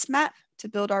see this map to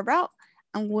build our route.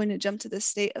 I'm going to jump to the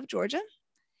state of Georgia.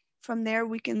 From there,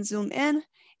 we can zoom in,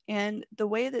 and the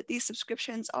way that these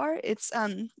subscriptions are, it's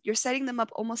you're setting them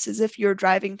up almost as if you're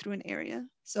driving through an area.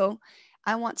 So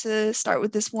I want to start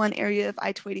with this one area of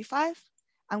I-285.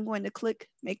 I'm going to click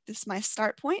make this my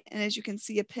start point, and as you can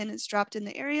see, a pin is dropped in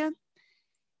the area.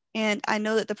 And I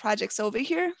know that the project's over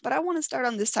here, but I want to start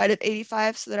on this side of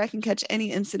 85 so that I can catch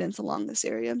any incidents along this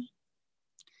area.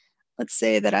 Let's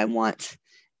say that I want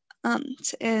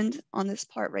to end on this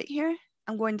part right here.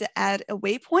 I'm going to add a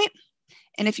waypoint.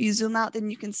 And if you zoom out, then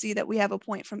you can see that we have a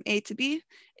point from A to B.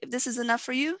 If this is enough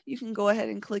for you, you can go ahead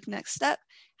and click next step.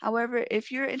 However, if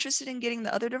you're interested in getting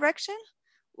the other direction,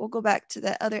 we'll go back to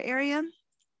that other area,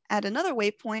 add another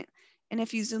waypoint. And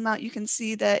if you zoom out, you can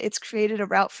see that it's created a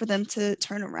route for them to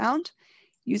turn around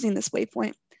using this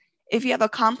waypoint. If you have a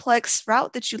complex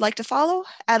route that you'd like to follow,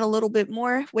 add a little bit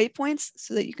more waypoints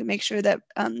so that you can make sure that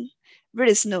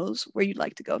RIDIS knows where you'd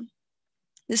like to go.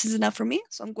 This is enough for me,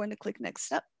 so I'm going to click next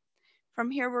step.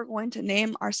 From here, we're going to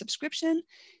name our subscription.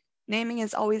 Naming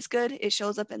is always good. It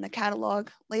shows up in the catalog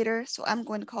later. So I'm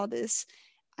going to call this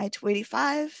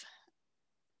I-285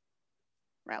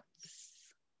 routes.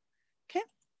 Okay.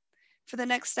 For the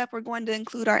next step, we're going to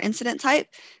include our incident type.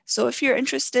 So if you're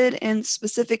interested in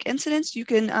specific incidents, you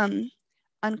can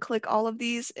unclick all of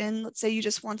these. And let's say you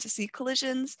just want to see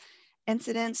collisions,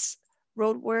 incidents,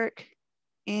 road work,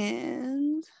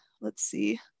 and let's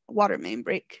see, water main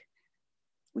break.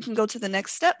 We can go to the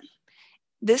next step.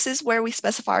 This is where we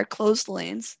specify our closed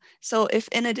lanes. So if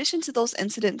in addition to those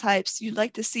incident types, you'd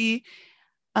like to see,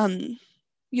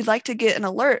 you'd like to get an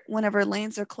alert whenever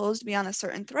lanes are closed beyond a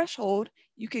certain threshold,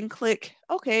 you can click,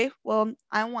 okay, well,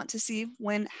 I want to see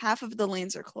when half of the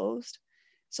lanes are closed.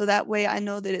 So that way I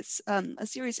know that it's a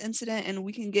serious incident and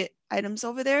we can get items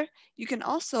over there. You can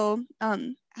also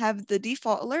have the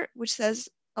default alert, which says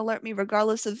alert me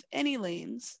regardless of any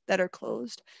lanes that are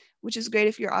closed, which is great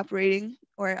if you're operating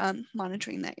or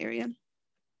monitoring that area.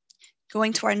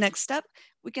 Going to our next step,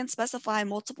 we can specify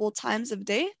multiple times of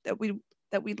day that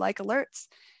we'd like alerts.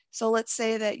 So let's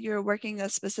say that you're working a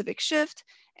specific shift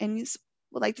and you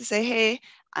would like to say, hey,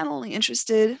 I'm only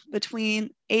interested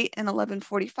between 8 and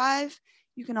 11:45.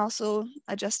 You can also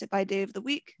adjust it by day of the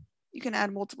week. You can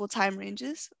add multiple time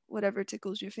ranges, whatever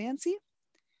tickles your fancy.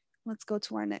 Let's go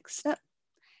to our next step.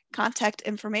 Contact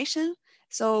information.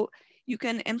 So you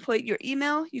can input your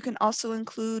email. You can also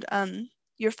include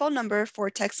your phone number for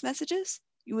text messages.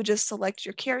 You would just select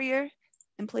your carrier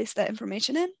and place that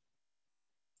information in.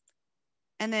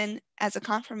 And then as a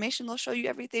confirmation, they'll show you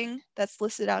everything that's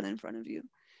listed out in front of you.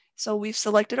 So we've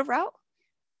selected a route.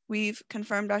 We've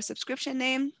confirmed our subscription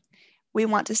name. We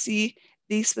want to see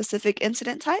these specific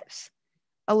incident types.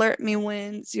 Alert me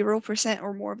when 0%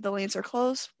 or more of the lanes are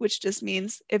closed, which just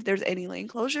means if there's any lane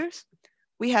closures.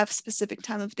 We have specific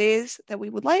time of days that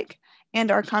we would like, and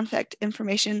our contact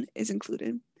information is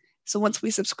included. So once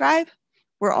we subscribe,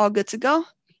 we're all good to go.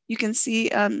 You can see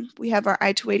we have our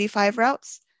I-285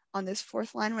 routes on this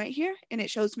fourth line right here, and it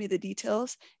shows me the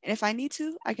details. And if I need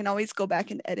to, I can always go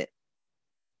back and edit.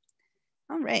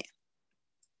 All right.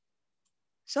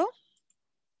 So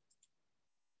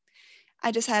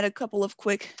I just had a couple of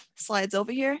quick slides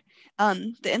over here.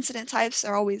 The incident types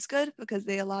are always good because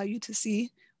they allow you to see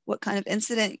what kind of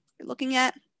incident you're looking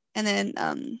at. And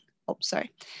then,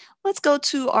 let's go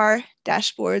to our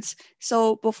dashboards.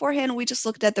 So beforehand, we just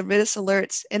looked at the RIDIS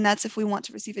alerts, and that's if we want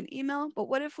to receive an email. But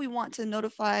what if we want to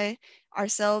notify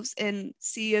ourselves and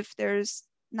see if there's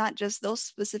not just those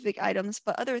specific items,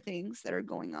 but other things that are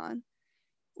going on?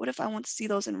 What if I want to see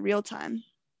those in real time?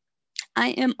 I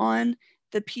am on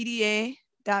the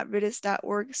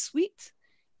pda.ridis.org suite,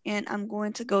 and I'm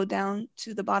going to go down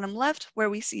to the bottom left where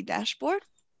we see dashboard.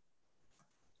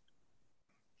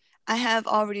 I have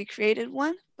already created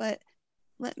one, but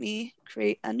let me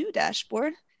create a new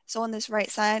dashboard. So on this right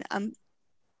side,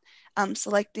 I'm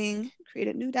selecting create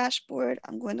a new dashboard.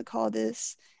 I'm going to call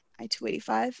this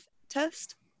I-285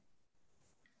 test.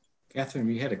 Catherine,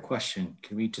 we had a question.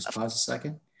 Can we just pause a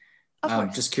second? Of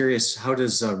course. Just curious, how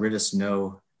does RIDIS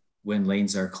know when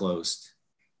lanes are closed?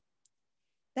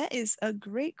 That is a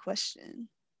great question.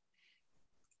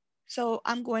 So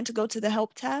I'm going to go to the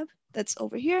help tab that's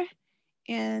over here.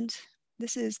 And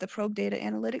this is the Probe Data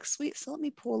Analytics Suite. So let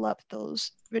me pull up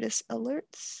those RIDIS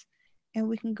alerts and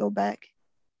we can go back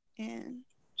and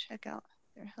check out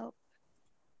their help.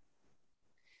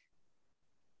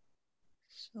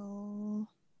 So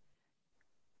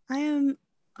I am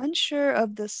unsure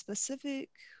of the specific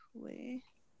way.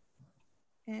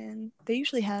 And they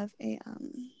usually have a,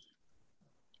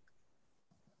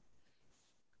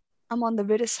 I'm on the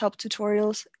RIDIS help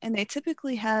tutorials, and they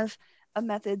typically have a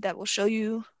method that will show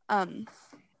you, I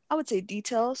would say,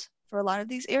 details for a lot of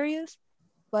these areas,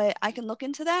 but I can look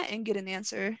into that and get an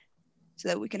answer so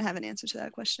that we can have an answer to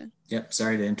that question. Yep,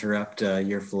 sorry to interrupt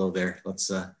your flow there.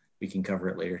 We can cover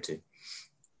it later too.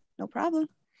 No problem.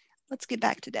 Let's get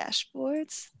back to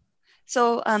dashboards.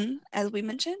 So as we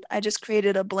mentioned, I just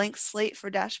created a blank slate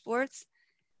for dashboards.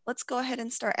 Let's go ahead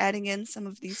and start adding in some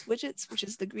of these widgets, which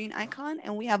is the green icon,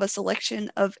 and we have a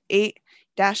selection of 8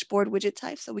 dashboard widget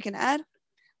types that we can add.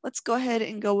 Let's go ahead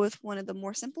and go with one of the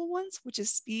more simple ones, which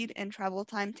is speed and travel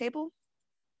time table.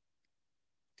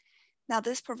 Now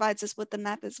this provides us with the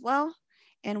map as well,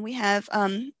 and we have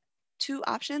 2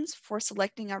 options for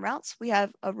selecting our routes. We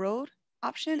have a road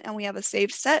option and we have a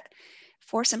saved set.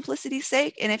 For simplicity's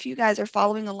sake, and if you guys are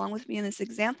following along with me in this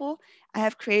example, I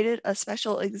have created a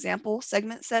special example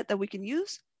segment set that we can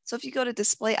use. So if you go to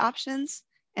display options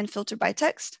and filter by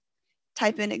text,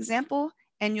 type in example,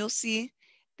 and you'll see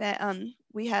that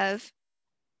we have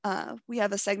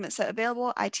a segment set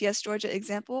available, ITS Georgia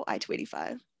example,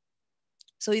 I-285.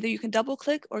 So either you can double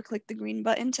click or click the green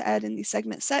button to add in these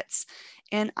segment sets.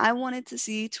 And I wanted to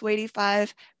see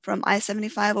 285 from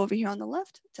I-75 over here on the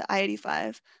left to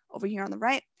I-85 over here on the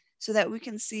right, so that we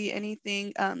can see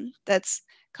anything that's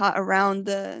caught around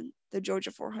the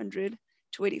Georgia 400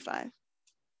 285.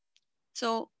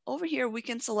 So over here, we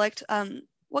can select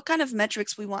what kind of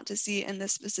metrics we want to see in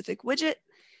this specific widget.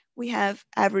 We have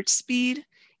average speed.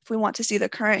 If we want to see the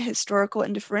current historical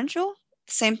and differential,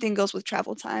 same thing goes with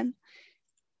travel time.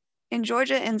 In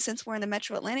Georgia, and since we're in the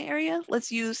metro Atlanta area,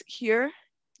 let's use here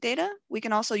data. We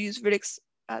can also use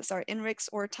INRIX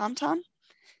or TomTom.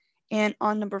 And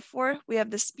on number 4, we have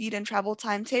the speed and travel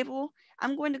time table.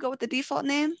 I'm going to go with the default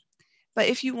name, but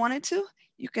if you wanted to,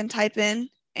 you can type in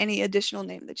any additional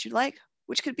name that you like,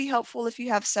 which could be helpful if you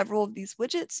have several of these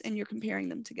widgets and you're comparing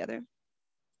them together.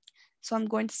 So I'm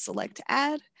going to select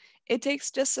add. It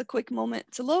takes just a quick moment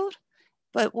to load,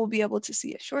 but we'll be able to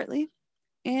see it shortly.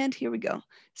 And here we go.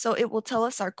 So it will tell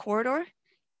us our corridor,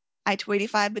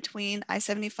 I-285 between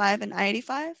I-75 and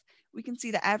I-85. We can see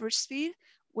the average speed,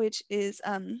 which is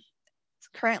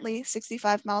currently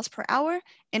 65 miles per hour,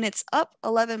 and it's up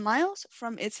 11 miles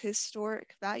from its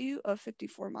historic value of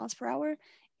 54 miles per hour.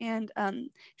 And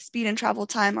speed and travel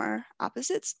time are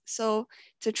opposites. So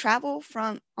to travel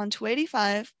on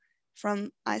 285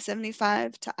 from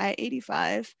I-75 to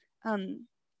I-85,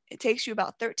 it takes you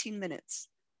about 13 minutes.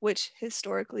 Which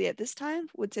historically at this time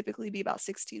would typically be about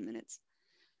 16 minutes.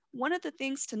 One of the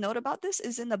things to note about this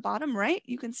is in the bottom right,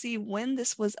 you can see when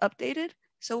this was updated.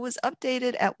 So it was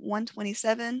updated at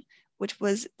 1:27, which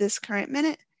was this current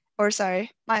minute, or sorry,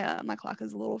 my clock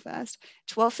is a little fast,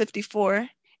 12:54,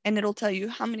 and it'll tell you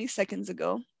how many seconds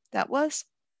ago that was.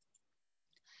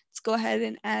 Let's go ahead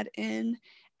and add in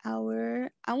I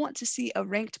want to see a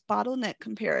ranked bottleneck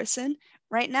comparison.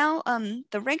 Right now,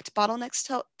 the ranked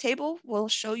bottlenecks table will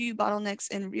show you bottlenecks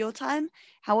in real time.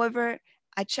 However,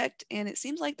 I checked and it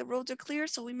seems like the roads are clear,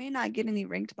 so we may not get any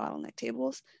ranked bottleneck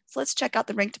tables. So let's check out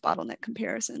the ranked bottleneck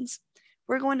comparisons.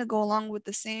 We're going to go along with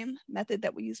the same method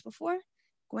that we used before.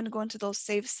 Going to go into those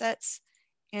save sets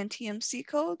and TMC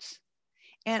codes.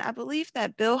 And I believe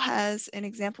that Bill has an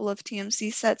example of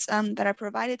TMC sets that I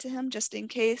provided to him just in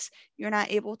case you're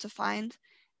not able to find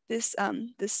this,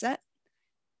 this set.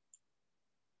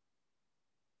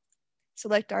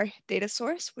 Select our data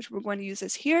source, which we're going to use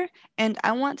as here. And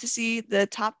I want to see the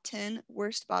top 10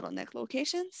 worst bottleneck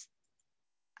locations.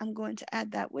 I'm going to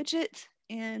add that widget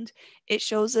and it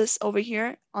shows us over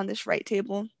here on this right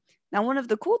table. Now, one of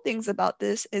the cool things about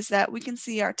this is that we can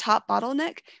see our top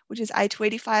bottleneck, which is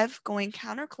I-285 going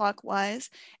counterclockwise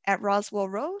at Roswell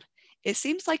Road. It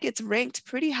seems like it's ranked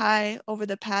pretty high over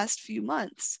the past few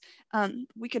months.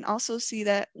 We can also see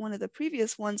that one of the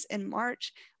previous ones in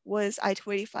March was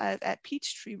I-285 at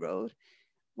Peachtree Road.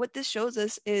 What this shows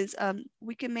us is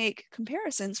we can make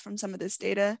comparisons from some of this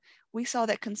data. We saw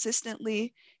that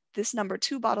consistently this number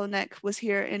 2 bottleneck was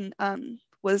here in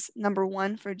was number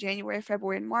 1 for January,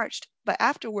 February, and March. But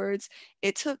afterwards,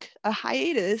 it took a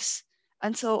hiatus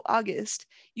until August.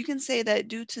 You can say that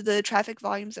due to the traffic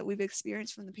volumes that we've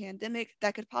experienced from the pandemic,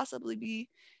 that could possibly be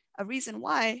a reason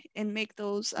why, and make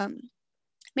those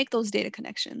data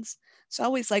connections. So I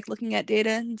always like looking at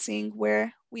data and seeing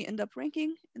where we end up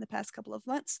ranking in the past couple of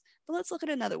months. But let's look at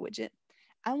another widget.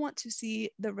 I want to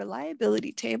see the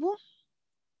reliability table.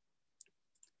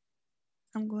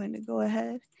 I'm going to go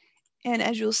ahead. And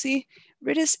as you'll see,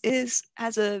 RIDIS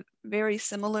has a very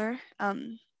similar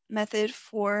method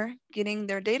for getting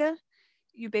their data.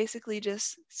 You basically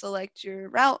just select your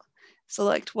route,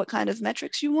 select what kind of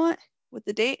metrics you want with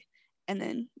the date, and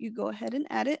then you go ahead and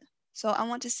add it. So I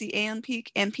want to see AM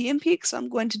peak and PM peak, so I'm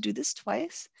going to do this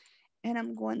twice, and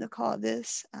I'm going to call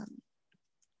this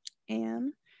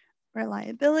AM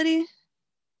reliability.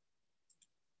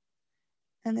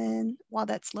 And then while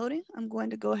that's loading, I'm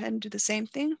going to go ahead and do the same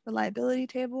thing, reliability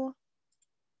table.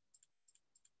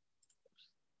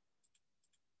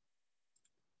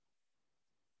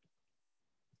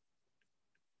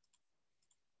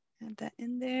 Add that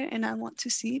in there, and I want to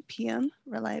see PM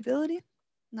reliability,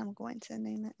 and I'm going to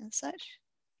name it as such.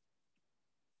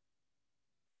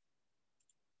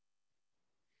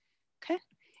 Okay,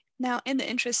 now in the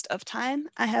interest of time,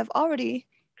 I have already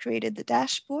created the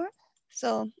dashboard.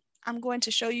 So I'm going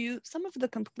to show you some of the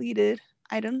completed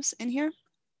items in here.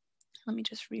 Let me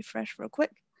just refresh real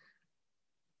quick.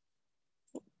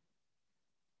 Let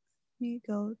me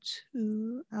go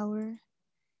to our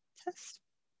test.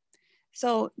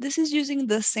 So this is using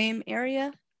the same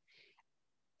area.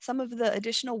 Some of the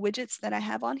additional widgets that I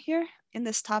have on here in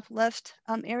this top left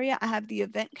area, I have the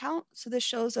event count. So this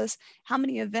shows us how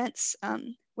many events,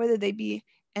 whether they be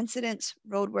incidents,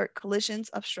 roadwork, collisions,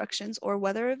 obstructions, or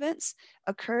weather events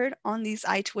occurred on these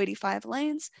I-285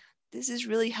 lanes. This is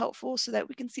really helpful so that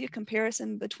we can see a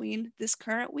comparison between this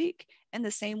current week and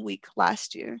the same week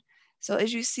last year. So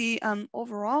as you see,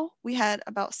 overall, we had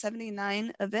about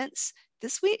 79 events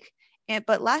this week,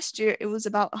 but last year it was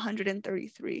about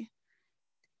 133.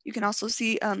 You can also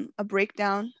see a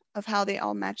breakdown of how they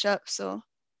all match up. So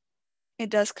it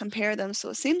does compare them. So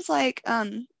it seems like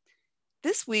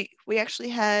this week we actually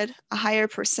had a higher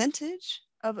percentage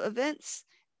of events,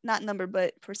 not number,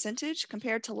 but percentage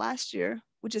compared to last year,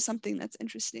 which is something that's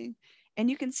interesting. And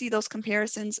you can see those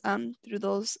comparisons through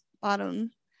those bottom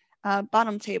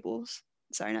tables.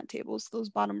 Sorry, not tables, those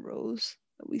bottom rows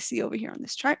that we see over here on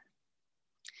this chart.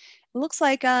 It looks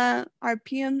like our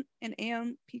PM and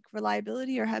AM peak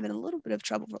reliability are having a little bit of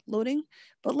trouble loading,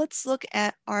 but let's look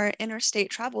at our interstate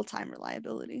travel time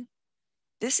reliability.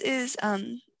 This is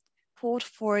pulled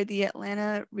for the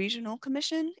Atlanta Regional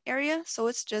Commission area, so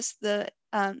it's just the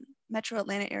Metro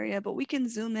Atlanta area, but we can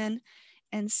zoom in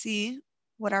and see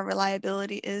what our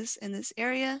reliability is in this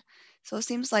area. So it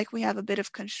seems like we have a bit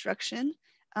of construction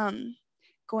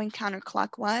going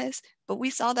counterclockwise, but we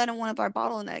saw that in one of our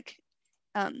bottlenecks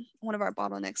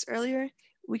earlier.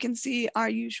 We can see our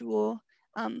usual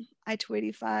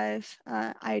I-285,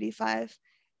 I-85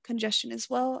 congestion as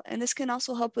well. And this can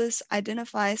also help us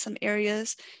identify some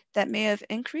areas that may have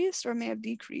increased or may have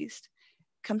decreased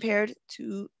compared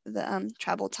to the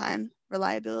travel time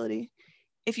reliability.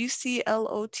 If you see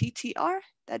LOTTR,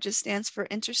 that just stands for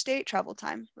interstate travel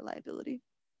time reliability.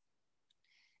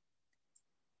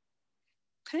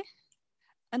 Okay,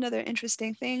 another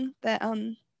interesting thing that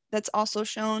that's also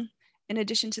shown in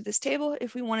addition to this table,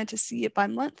 if we wanted to see it by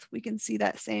month, we can see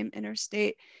that same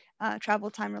interstate travel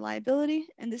time reliability.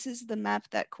 And this is the map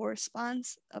that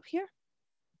corresponds up here.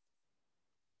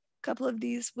 A couple of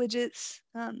these widgets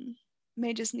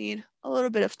may just need a little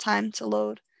bit of time to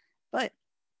load, but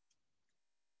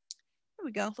here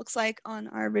we go. Looks like on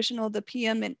our original, the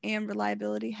PM and AM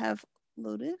reliability have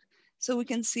loaded. So we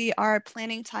can see our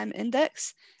planning time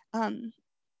index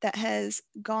that has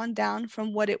gone down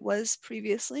from what it was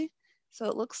previously. So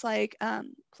it looks like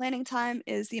planning time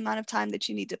is the amount of time that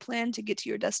you need to plan to get to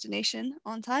your destination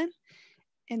on time.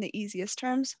 In the easiest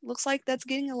terms, looks like that's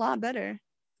getting a lot better.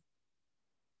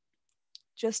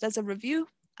 Just as a review,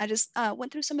 I just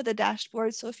went through some of the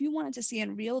dashboards. So if you wanted to see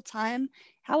in real time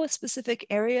how a specific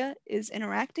area is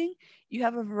interacting, you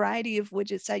have a variety of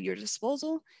widgets at your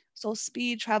disposal. So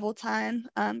speed, travel time,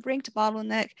 ranked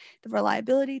bottleneck, the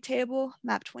reliability table,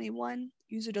 map 21,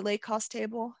 user delay cost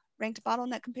table, ranked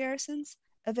bottleneck comparisons,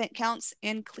 event counts,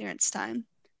 and clearance time.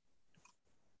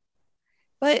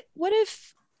 But what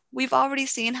if we've already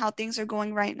seen how things are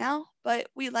going right now, but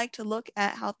we like to look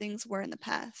at how things were in the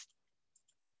past?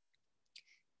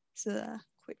 So a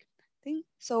quick thing.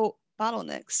 So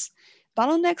bottlenecks.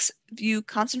 Bottlenecks view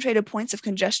concentrated points of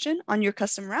congestion on your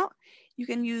custom route. You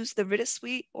can use the Ridis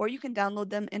suite or you can download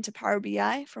them into Power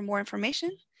BI for more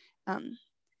information.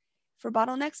 For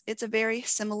bottlenecks, it's a very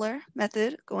similar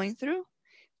method going through.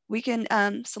 We can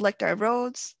select our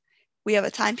roads. We have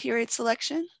a time period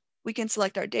selection. We can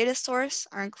select our data source,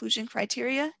 our inclusion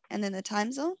criteria, and then the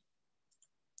time zone.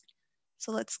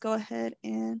 So let's go ahead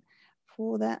and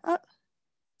pull that up.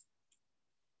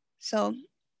 So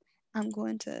I'm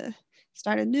going to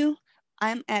start anew.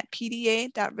 I'm at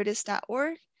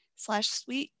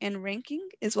pda.ridis.org/suite, and ranking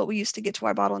is what we use to get to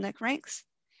our bottleneck ranks.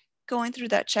 Going through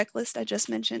that checklist I just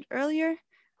mentioned earlier,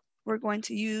 we're going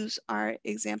to use our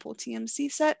example TMC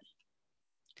set.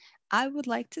 I would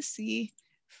like to see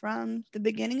from the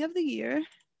beginning of the year.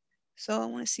 So I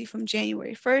want to see from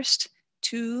January 1st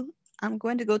to, I'm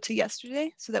going to go to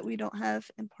yesterday so that we don't have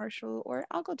impartial, or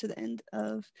I'll go to the end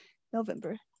of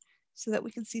November so that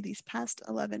we can see these past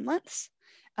 11 months.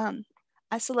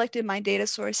 I selected my data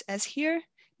source as here.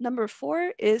 Number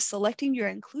 4 is selecting your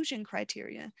inclusion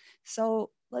criteria. So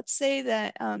let's say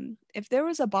that if there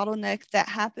was a bottleneck that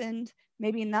happened,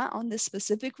 maybe not on this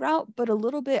specific route, but a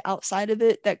little bit outside of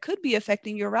it that could be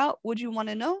affecting your route, would you want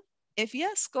to know? If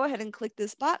yes, go ahead and click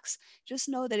this box. Just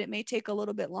know that it may take a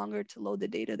little bit longer to load the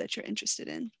data that you're interested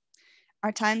in.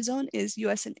 Our time zone is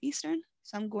US and Eastern,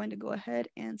 so I'm going to go ahead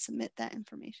and submit that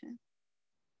information.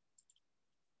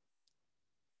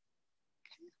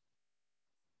 Okay.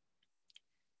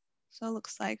 So it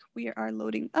looks like we are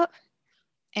loading up,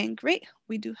 and great,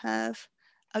 we do have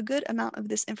a good amount of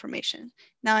this information.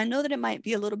 Now I know that it might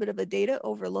be a little bit of a data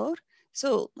overload,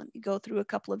 so let me go through a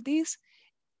couple of these.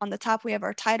 On the top, we have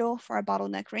our title for our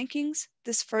bottleneck rankings.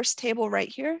 This first table right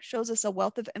here shows us a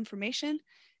wealth of information,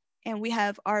 and we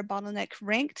have our bottleneck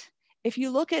ranked. If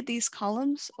you look at these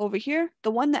columns over here,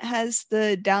 the one that has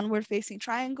the downward facing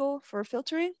triangle for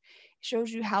filtering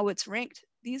shows you how it's ranked.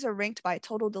 These are ranked by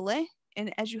total delay,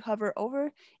 and as you hover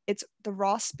over, it's the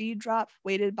raw speed drop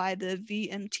weighted by the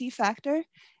VMT factor.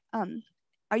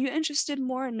 Are you interested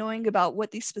more in knowing about what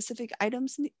these specific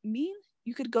items mean?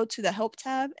 You could go to the help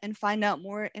tab and find out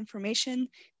more information.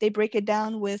 They break it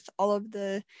down with all of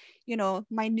the,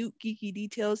 minute geeky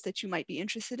details that you might be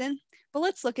interested in. But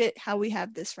let's look at how we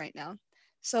have this right now.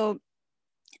 So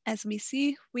as we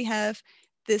see, we have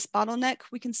this bottleneck.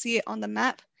 We can see it on the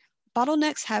map.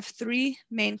 Bottlenecks have 3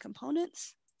 main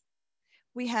components.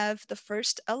 We have the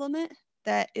first element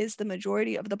that is the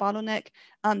majority of the bottleneck,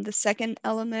 the second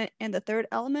element, and the third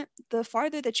element. The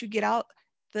farther that you get out,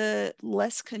 the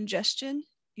less congestion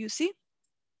you see.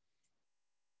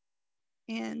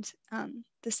 And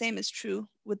the same is true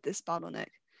with this bottleneck.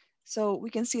 So we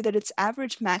can see that its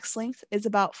average max length is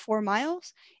about 4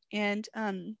 miles, and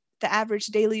the average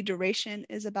daily duration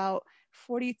is about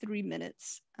 43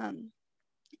 minutes.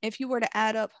 If you were to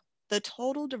add up the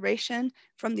total duration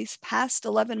from these past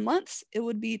 11 months, it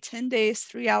would be 10 days,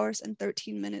 3 hours, and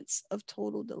 13 minutes of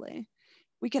total delay.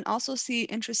 We can also see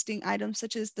interesting items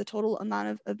such as the total amount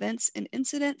of events and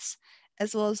incidents,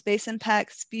 as well as base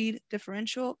impact, speed,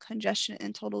 differential, congestion,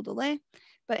 and total delay.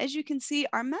 But as you can see,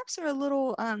 our maps are a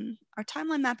little, our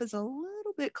timeline map is a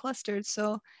little bit clustered.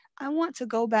 So I want to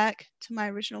go back to my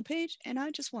original page, and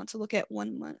I just want to look at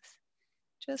 1 month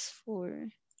just for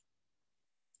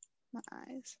my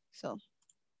eyes. So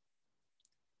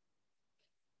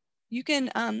you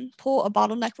can pull a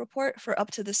bottleneck report for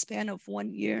up to the span of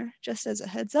 1 year, just as a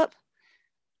heads up.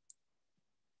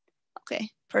 Okay,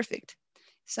 perfect.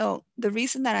 So the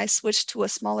reason that I switched to a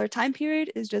smaller time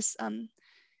period is just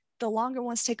the longer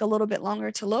ones take a little bit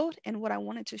longer to load. And what I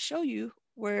wanted to show you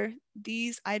were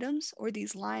these items or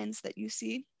these lines that you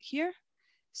see here.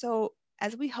 So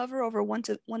as we hover over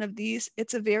one of these,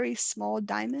 it's a very small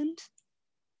diamond.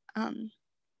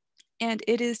 And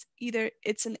it is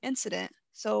it's an incident.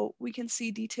 So we can see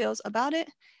details about it.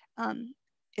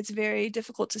 It's very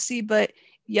difficult to see, but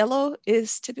yellow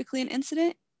is typically an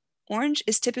incident. Orange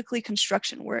is typically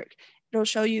construction work. It'll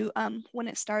show you when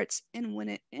it starts and when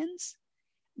it ends.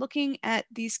 Looking at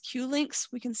these Q links,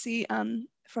 we can see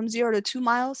from 0 to 2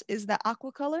 miles is the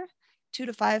aqua color, 2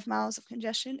 to 5 miles of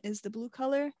congestion is the blue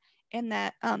color, and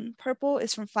that purple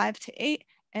is from 5 to 8,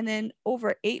 and then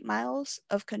over 8 miles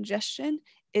of congestion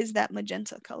is that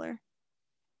magenta color.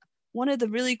 One of the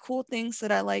really cool things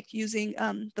that I like using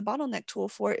the bottleneck tool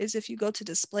for is if you go to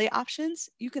display options,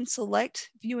 you can select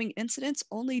viewing incidents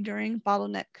only during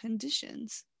bottleneck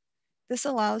conditions. This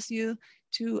allows you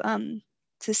to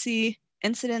see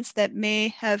incidents that may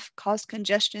have caused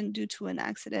congestion due to an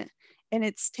accident. And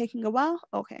it's taking a while,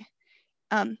 okay.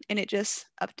 And it just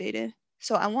updated.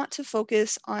 So I want to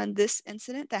focus on this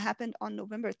incident that happened on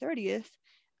November 30th.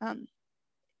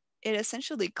 It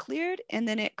essentially cleared, and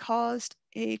then it caused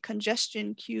a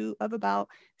congestion queue of about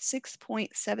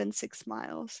 6.76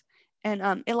 miles.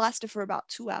 And it lasted for about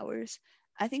 2 hours.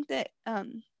 I think that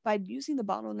by using the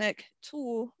bottleneck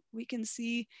tool, we can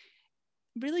see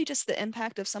really just the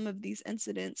impact of some of these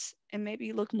incidents and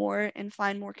maybe look more and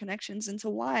find more connections into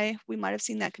why we might have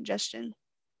seen that congestion.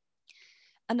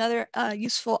 Another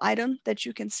useful item that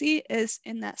you can see is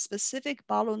in that specific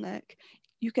bottleneck,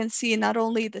 you can see not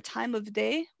only the time of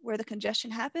day where the congestion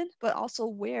happened, but also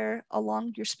where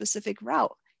along your specific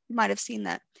route. You might have seen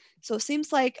that. So it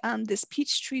seems like this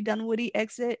Peachtree Dunwoody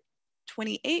exit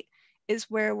 28 is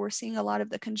where we're seeing a lot of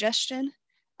the congestion.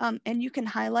 And you can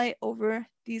highlight over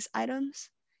these items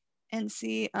and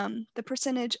see the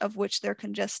percentage of which they're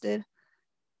congested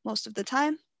most of the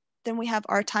time. Then we have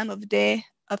our time of day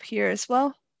up here as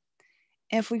well.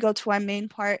 If we go to our main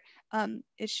part,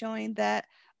 it's showing that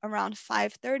around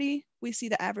 5:30, we see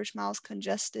the average miles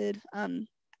congested.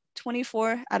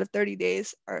 24 out of 30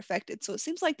 days are affected. So it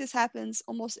seems like this happens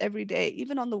almost every day,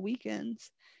 even on the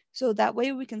weekends. So that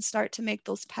way we can start to make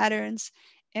those patterns.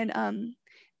 And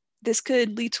this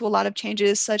could lead to a lot of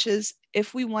changes, such as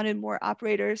if we wanted more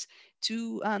operators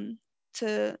to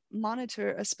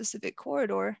monitor a specific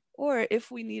corridor, or if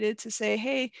we needed to say,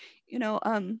 hey,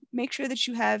 make sure that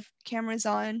you have cameras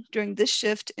on during this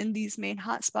shift in these main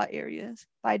hotspot areas.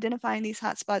 By identifying these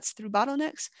hotspots through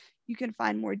bottlenecks, you can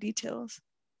find more details.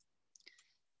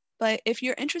 But if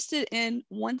you're interested in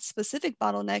one specific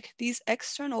bottleneck, these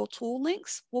external tool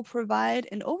links will provide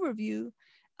an overview,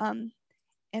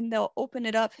 and they'll open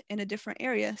it up in a different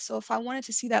area. So if I wanted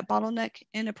to see that bottleneck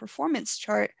in a performance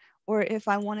chart, or if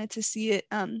I wanted to see it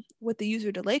with the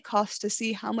user delay cost to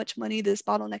see how much money this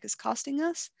bottleneck is costing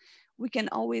us, we can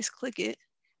always click it.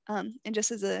 And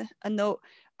just as a note,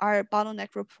 our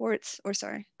bottleneck reports,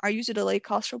 our user delay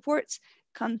cost reports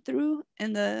come through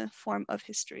in the form of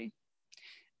history.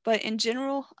 But in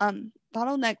general,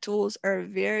 bottleneck tools are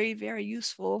very, very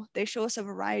useful. They show us a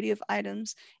variety of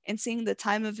items, and seeing the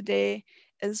time of day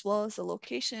as well as the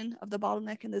location of the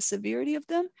bottleneck and the severity of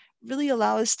them really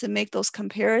allow us to make those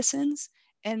comparisons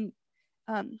and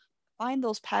find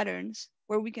those patterns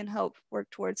where we can help work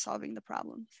towards solving the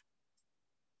problems.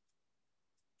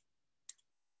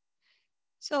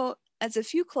 So as a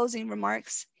few closing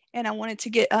remarks, and I wanted to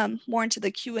get more into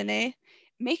the Q&A,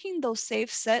 making those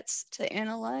safe sets to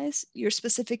analyze your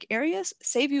specific areas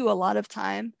save you a lot of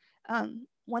time.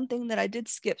 One thing that I did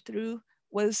skip through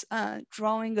was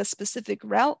drawing a specific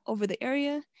route over the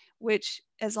area, which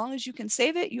as long as you can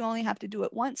save it, you only have to do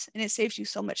it once, and it saves you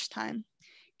so much time.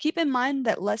 Keep in mind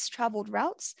that less traveled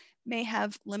routes may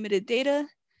have limited data,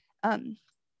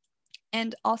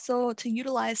 and also to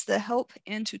utilize the help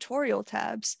and tutorial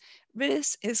tabs.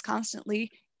 RIDIS is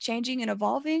constantly changing and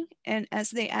evolving, and as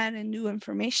they add in new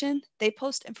information, they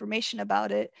post information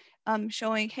about it,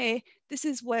 showing, hey, this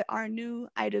is what our new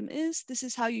item is, this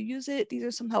is how you use it, these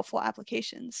are some helpful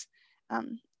applications.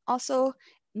 Also,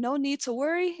 no need to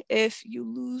worry if you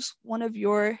lose one of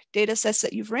your data sets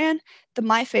that you've ran. The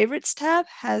My Favorites tab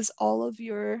has all of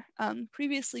your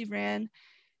previously ran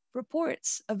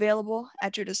reports available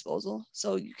at your disposal.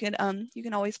 So you can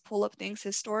always pull up things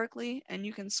historically, and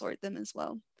you can sort them as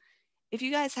well. If you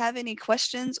guys have any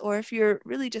questions, or if you're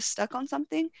really just stuck on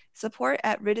something,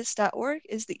 support@ridis.org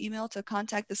is the email to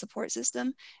contact the support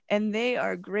system, and they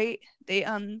are great. They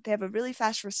have a really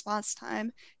fast response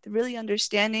time, they're really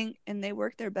understanding, and they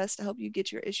work their best to help you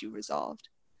get your issue resolved.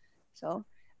 So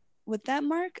with that,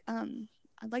 Marc,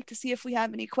 I'd like to see if we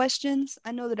have any questions.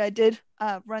 I know that I did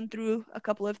run through a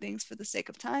couple of things for the sake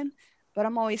of time, but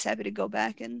I'm always happy to go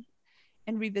back and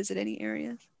revisit any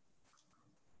areas.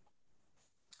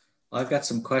 Well, I've got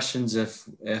some questions if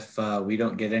we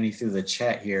don't get any through the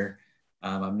chat here.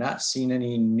 I'm not seeing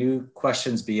any new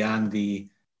questions beyond the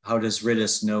how does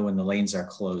RIDIS know when the lanes are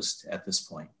closed at this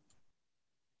point.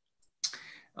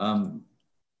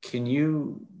 Can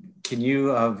you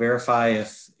verify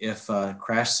if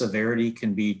crash severity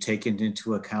can be taken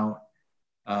into account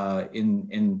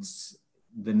in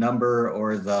the number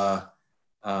or the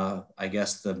I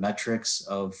guess the metrics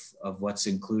of what's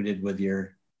included with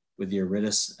your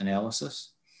RIDIS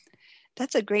analysis?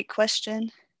 That's a great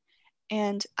question.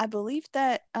 And I believe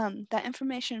that that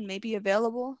information may be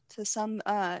available to some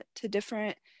to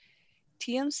different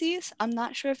TMCs. I'm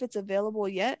not sure if it's available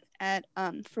yet at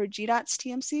for GDOT's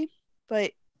TMC,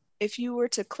 but if you were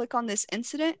to click on this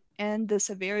incident and the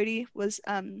severity was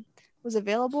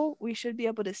available, we should be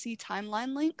able to see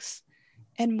timeline links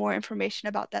and more information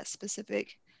about that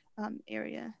specific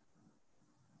area.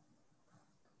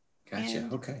 Gotcha.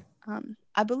 And, okay.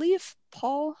 I believe,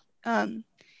 Paul,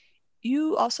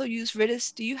 you also use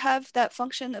RIDIS. Do you have that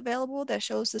function available that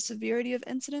shows the severity of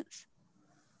incidents?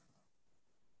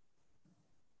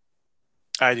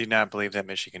 I do not believe that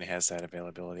Michigan has that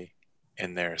availability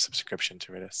in their subscription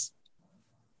to RIDIS.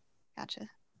 Gotcha.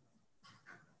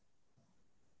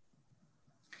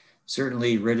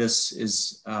 Certainly RIDIS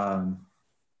is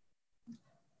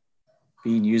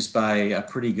being used by a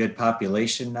pretty good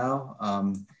population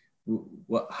now.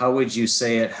 How would you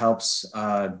say it helps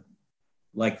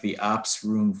like the ops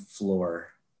room floor?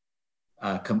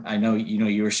 I know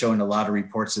you were showing a lot of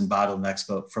reports and bottlenecks,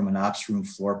 but from an ops room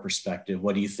floor perspective,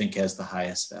 what do you think has the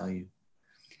highest value?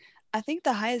 I think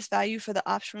the highest value for the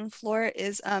ops room floor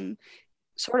is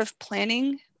sort of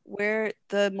planning where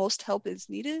the most help is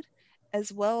needed,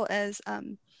 as well as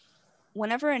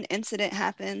whenever an incident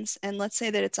happens, and let's say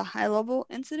that it's a high level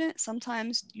incident,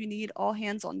 sometimes you need all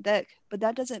hands on deck, but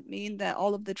that doesn't mean that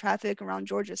all of the traffic around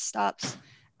Georgia stops.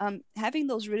 Having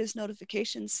those RIDIS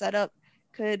notifications set up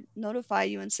could notify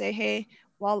you and say, hey,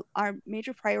 while our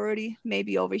major priority may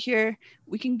be over here,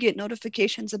 we can get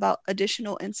notifications about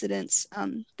additional incidents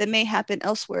that may happen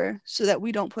elsewhere so that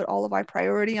we don't put all of our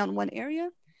priority on one area.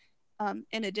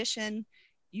 In addition,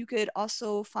 you could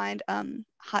also find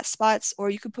hotspots, or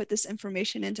you could put this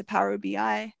information into Power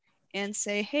BI and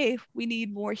say, hey, we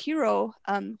need more hero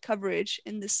coverage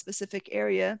in this specific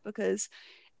area because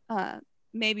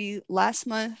maybe last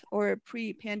month or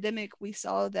pre-pandemic, we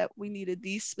saw that we needed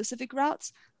these specific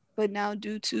routes, but now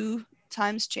due to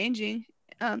times changing,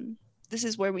 this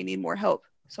is where we need more help.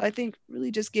 So I think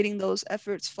really just getting those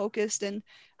efforts focused and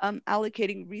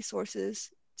allocating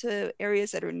resources to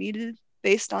areas that are needed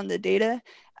based on the data,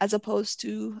 as opposed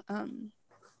to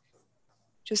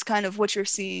just kind of what you're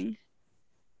seeing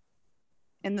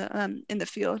in the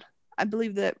field. I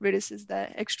believe that RIDIS is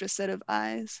that extra set of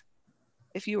eyes.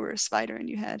 If you were a spider and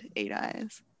you had 8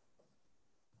 eyes.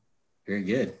 Very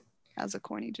good. That was a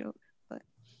corny joke, but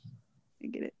you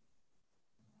get it.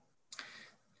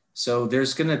 So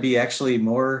there's going to be actually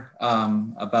more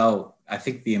about, I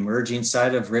think, the emerging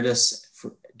side of RIDIS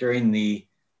during the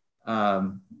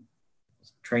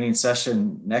training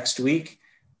session next week.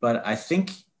 But I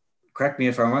think, correct me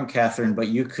if I'm wrong, Catherine, but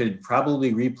you could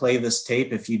probably replay this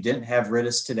tape. If you didn't have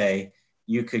RIDIS today,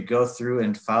 you could go through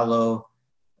and follow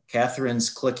Catherine's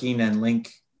clicking and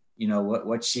link, you know,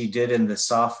 what she did in the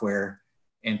software,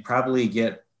 and probably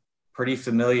get pretty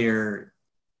familiar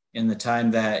in the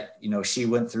time that, you know, she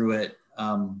went through it.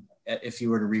 If you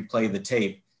were to replay the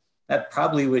tape, that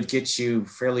probably would get you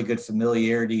fairly good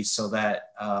familiarity so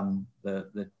that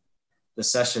the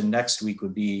session next week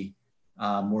would be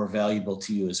more valuable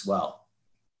to you as well.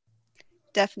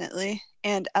 Definitely.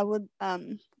 And I would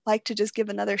like to just give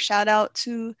another shout out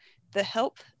to the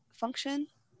help function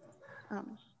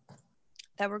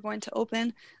that we're going to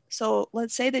open. So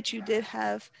let's say that you did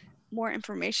have more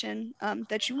information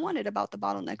that you wanted about the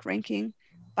bottleneck ranking.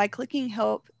 By clicking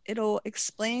help, it'll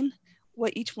explain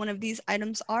what each one of these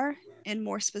items are in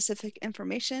more specific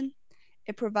information.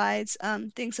 It provides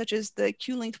things such as the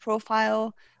queue length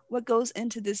profile, what goes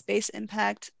into this base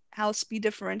impact, how speed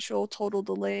differential total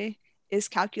delay is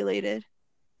calculated,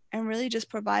 and really just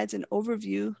provides an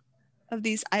overview of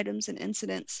these items and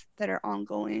incidents that are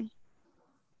ongoing.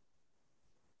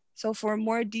 So for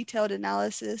more detailed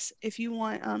analysis, if you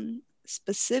want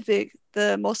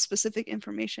the most specific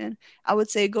information, I would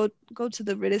say go to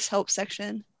the RIDIS help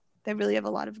section. They really have a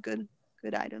lot of good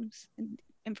items and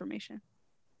information.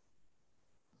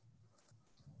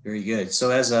 Very good.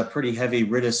 So as a pretty heavy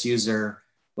RIDIS user,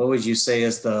 what would you say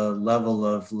is the level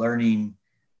of learning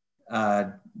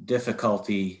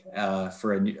difficulty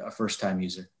for a first-time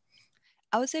user?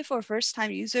 I would say for a first-time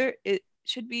user, it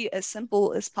should be as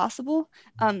simple as possible.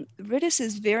 RIDIS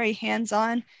is very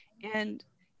hands-on, and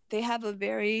they have a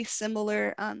very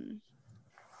similar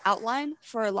outline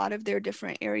for a lot of their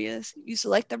different areas. You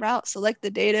select the route, select the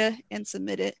data, and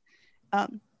submit it.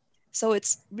 So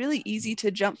it's really easy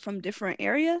to jump from different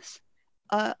areas.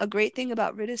 A great thing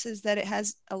about RIDIS is that it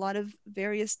has a lot of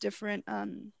various different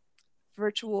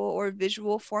virtual or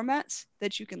visual formats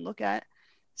that you can look at.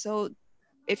 So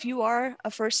if you are a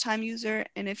first-time user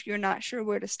and if you're not sure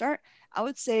where to start, I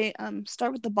would say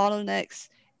start with the bottlenecks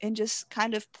and just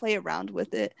kind of play around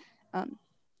with it.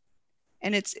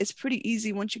 And it's pretty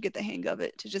easy once you get the hang of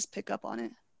it to just pick up on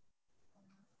it.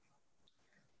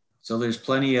 So there's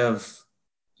plenty of,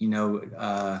 you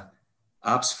know,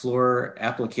 ops floor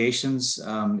applications.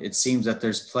 It seems that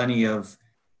there's plenty of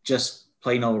just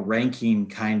plain old ranking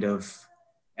kind of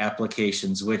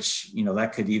applications, which, you know,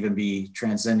 that could even be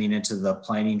transcending into the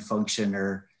planning function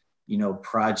or, you know,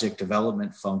 project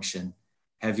development function.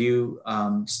 Have you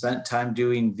spent time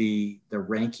doing the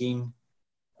ranking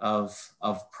of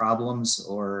problems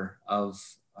or of,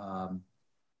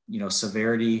 you know,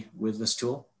 severity with this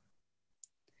tool?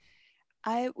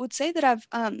 I would say that I've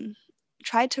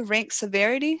tried to rank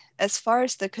severity as far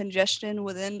as the congestion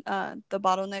within the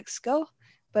bottlenecks go,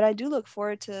 but I do look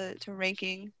forward to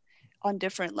ranking on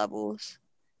different levels.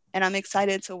 And I'm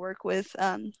excited to work with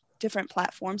different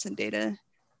platforms and data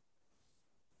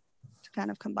to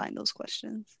kind of combine those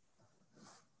questions.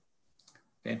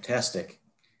 Fantastic.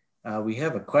 We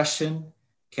have a question.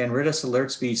 Can RIDIS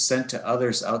alerts be sent to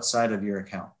others outside of your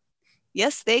account?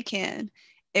 Yes, they can.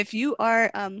 If you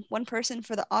are one person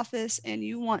for the office and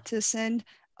you want to send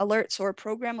alerts or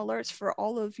program alerts for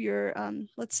all of your,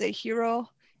 let's say, hero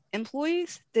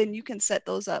employees, then you can set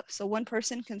those up. So one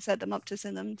person can set them up to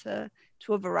send them to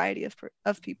a variety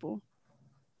of people.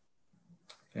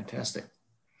 Fantastic.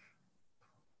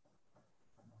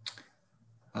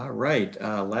 All right,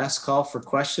 last call for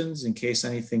questions in case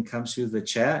anything comes through the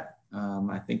chat.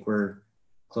 I think we're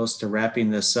close to wrapping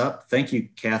this up. Thank you,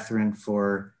 Catherine,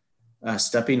 for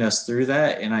stepping us through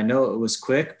that. And I know it was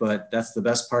quick, but that's the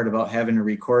best part about having a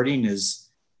recording is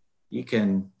you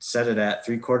can set it at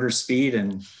 3/4 speed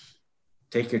and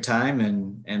take your time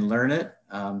and learn it.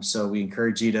 So we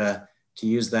encourage you to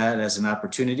use that as an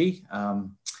opportunity.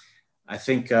 I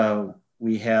think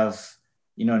we have,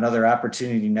 another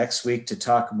opportunity next week to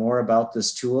talk more about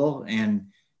this tool. And,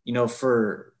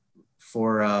 for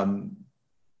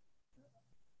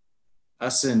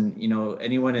us and,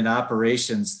 anyone in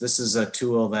operations, this is a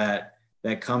tool that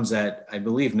comes at, I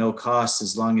believe, no cost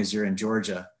as long as you're in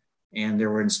Georgia. And there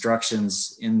were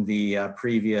instructions in the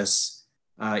previous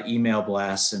email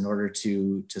blasts in order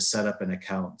to set up an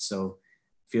account. So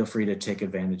feel free to take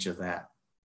advantage of that.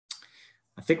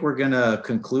 I think we're going to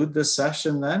conclude this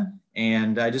session then.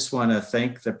 And I just want to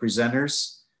thank the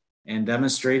presenters and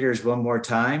demonstrators one more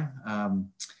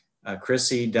time.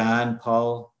 Crissie, Don,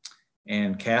 Paul,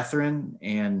 and Catherine.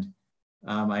 And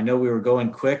I know we were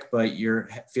going quick, but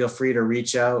feel free to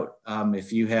reach out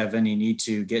if you have any need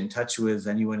to get in touch with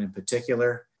anyone in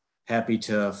particular. Happy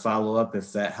to follow up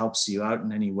if that helps you out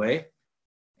in any way.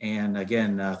 And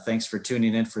again, thanks for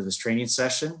tuning in for this training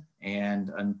session.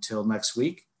 And until next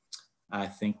week, I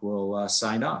think we'll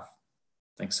sign off.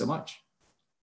 Thanks so much.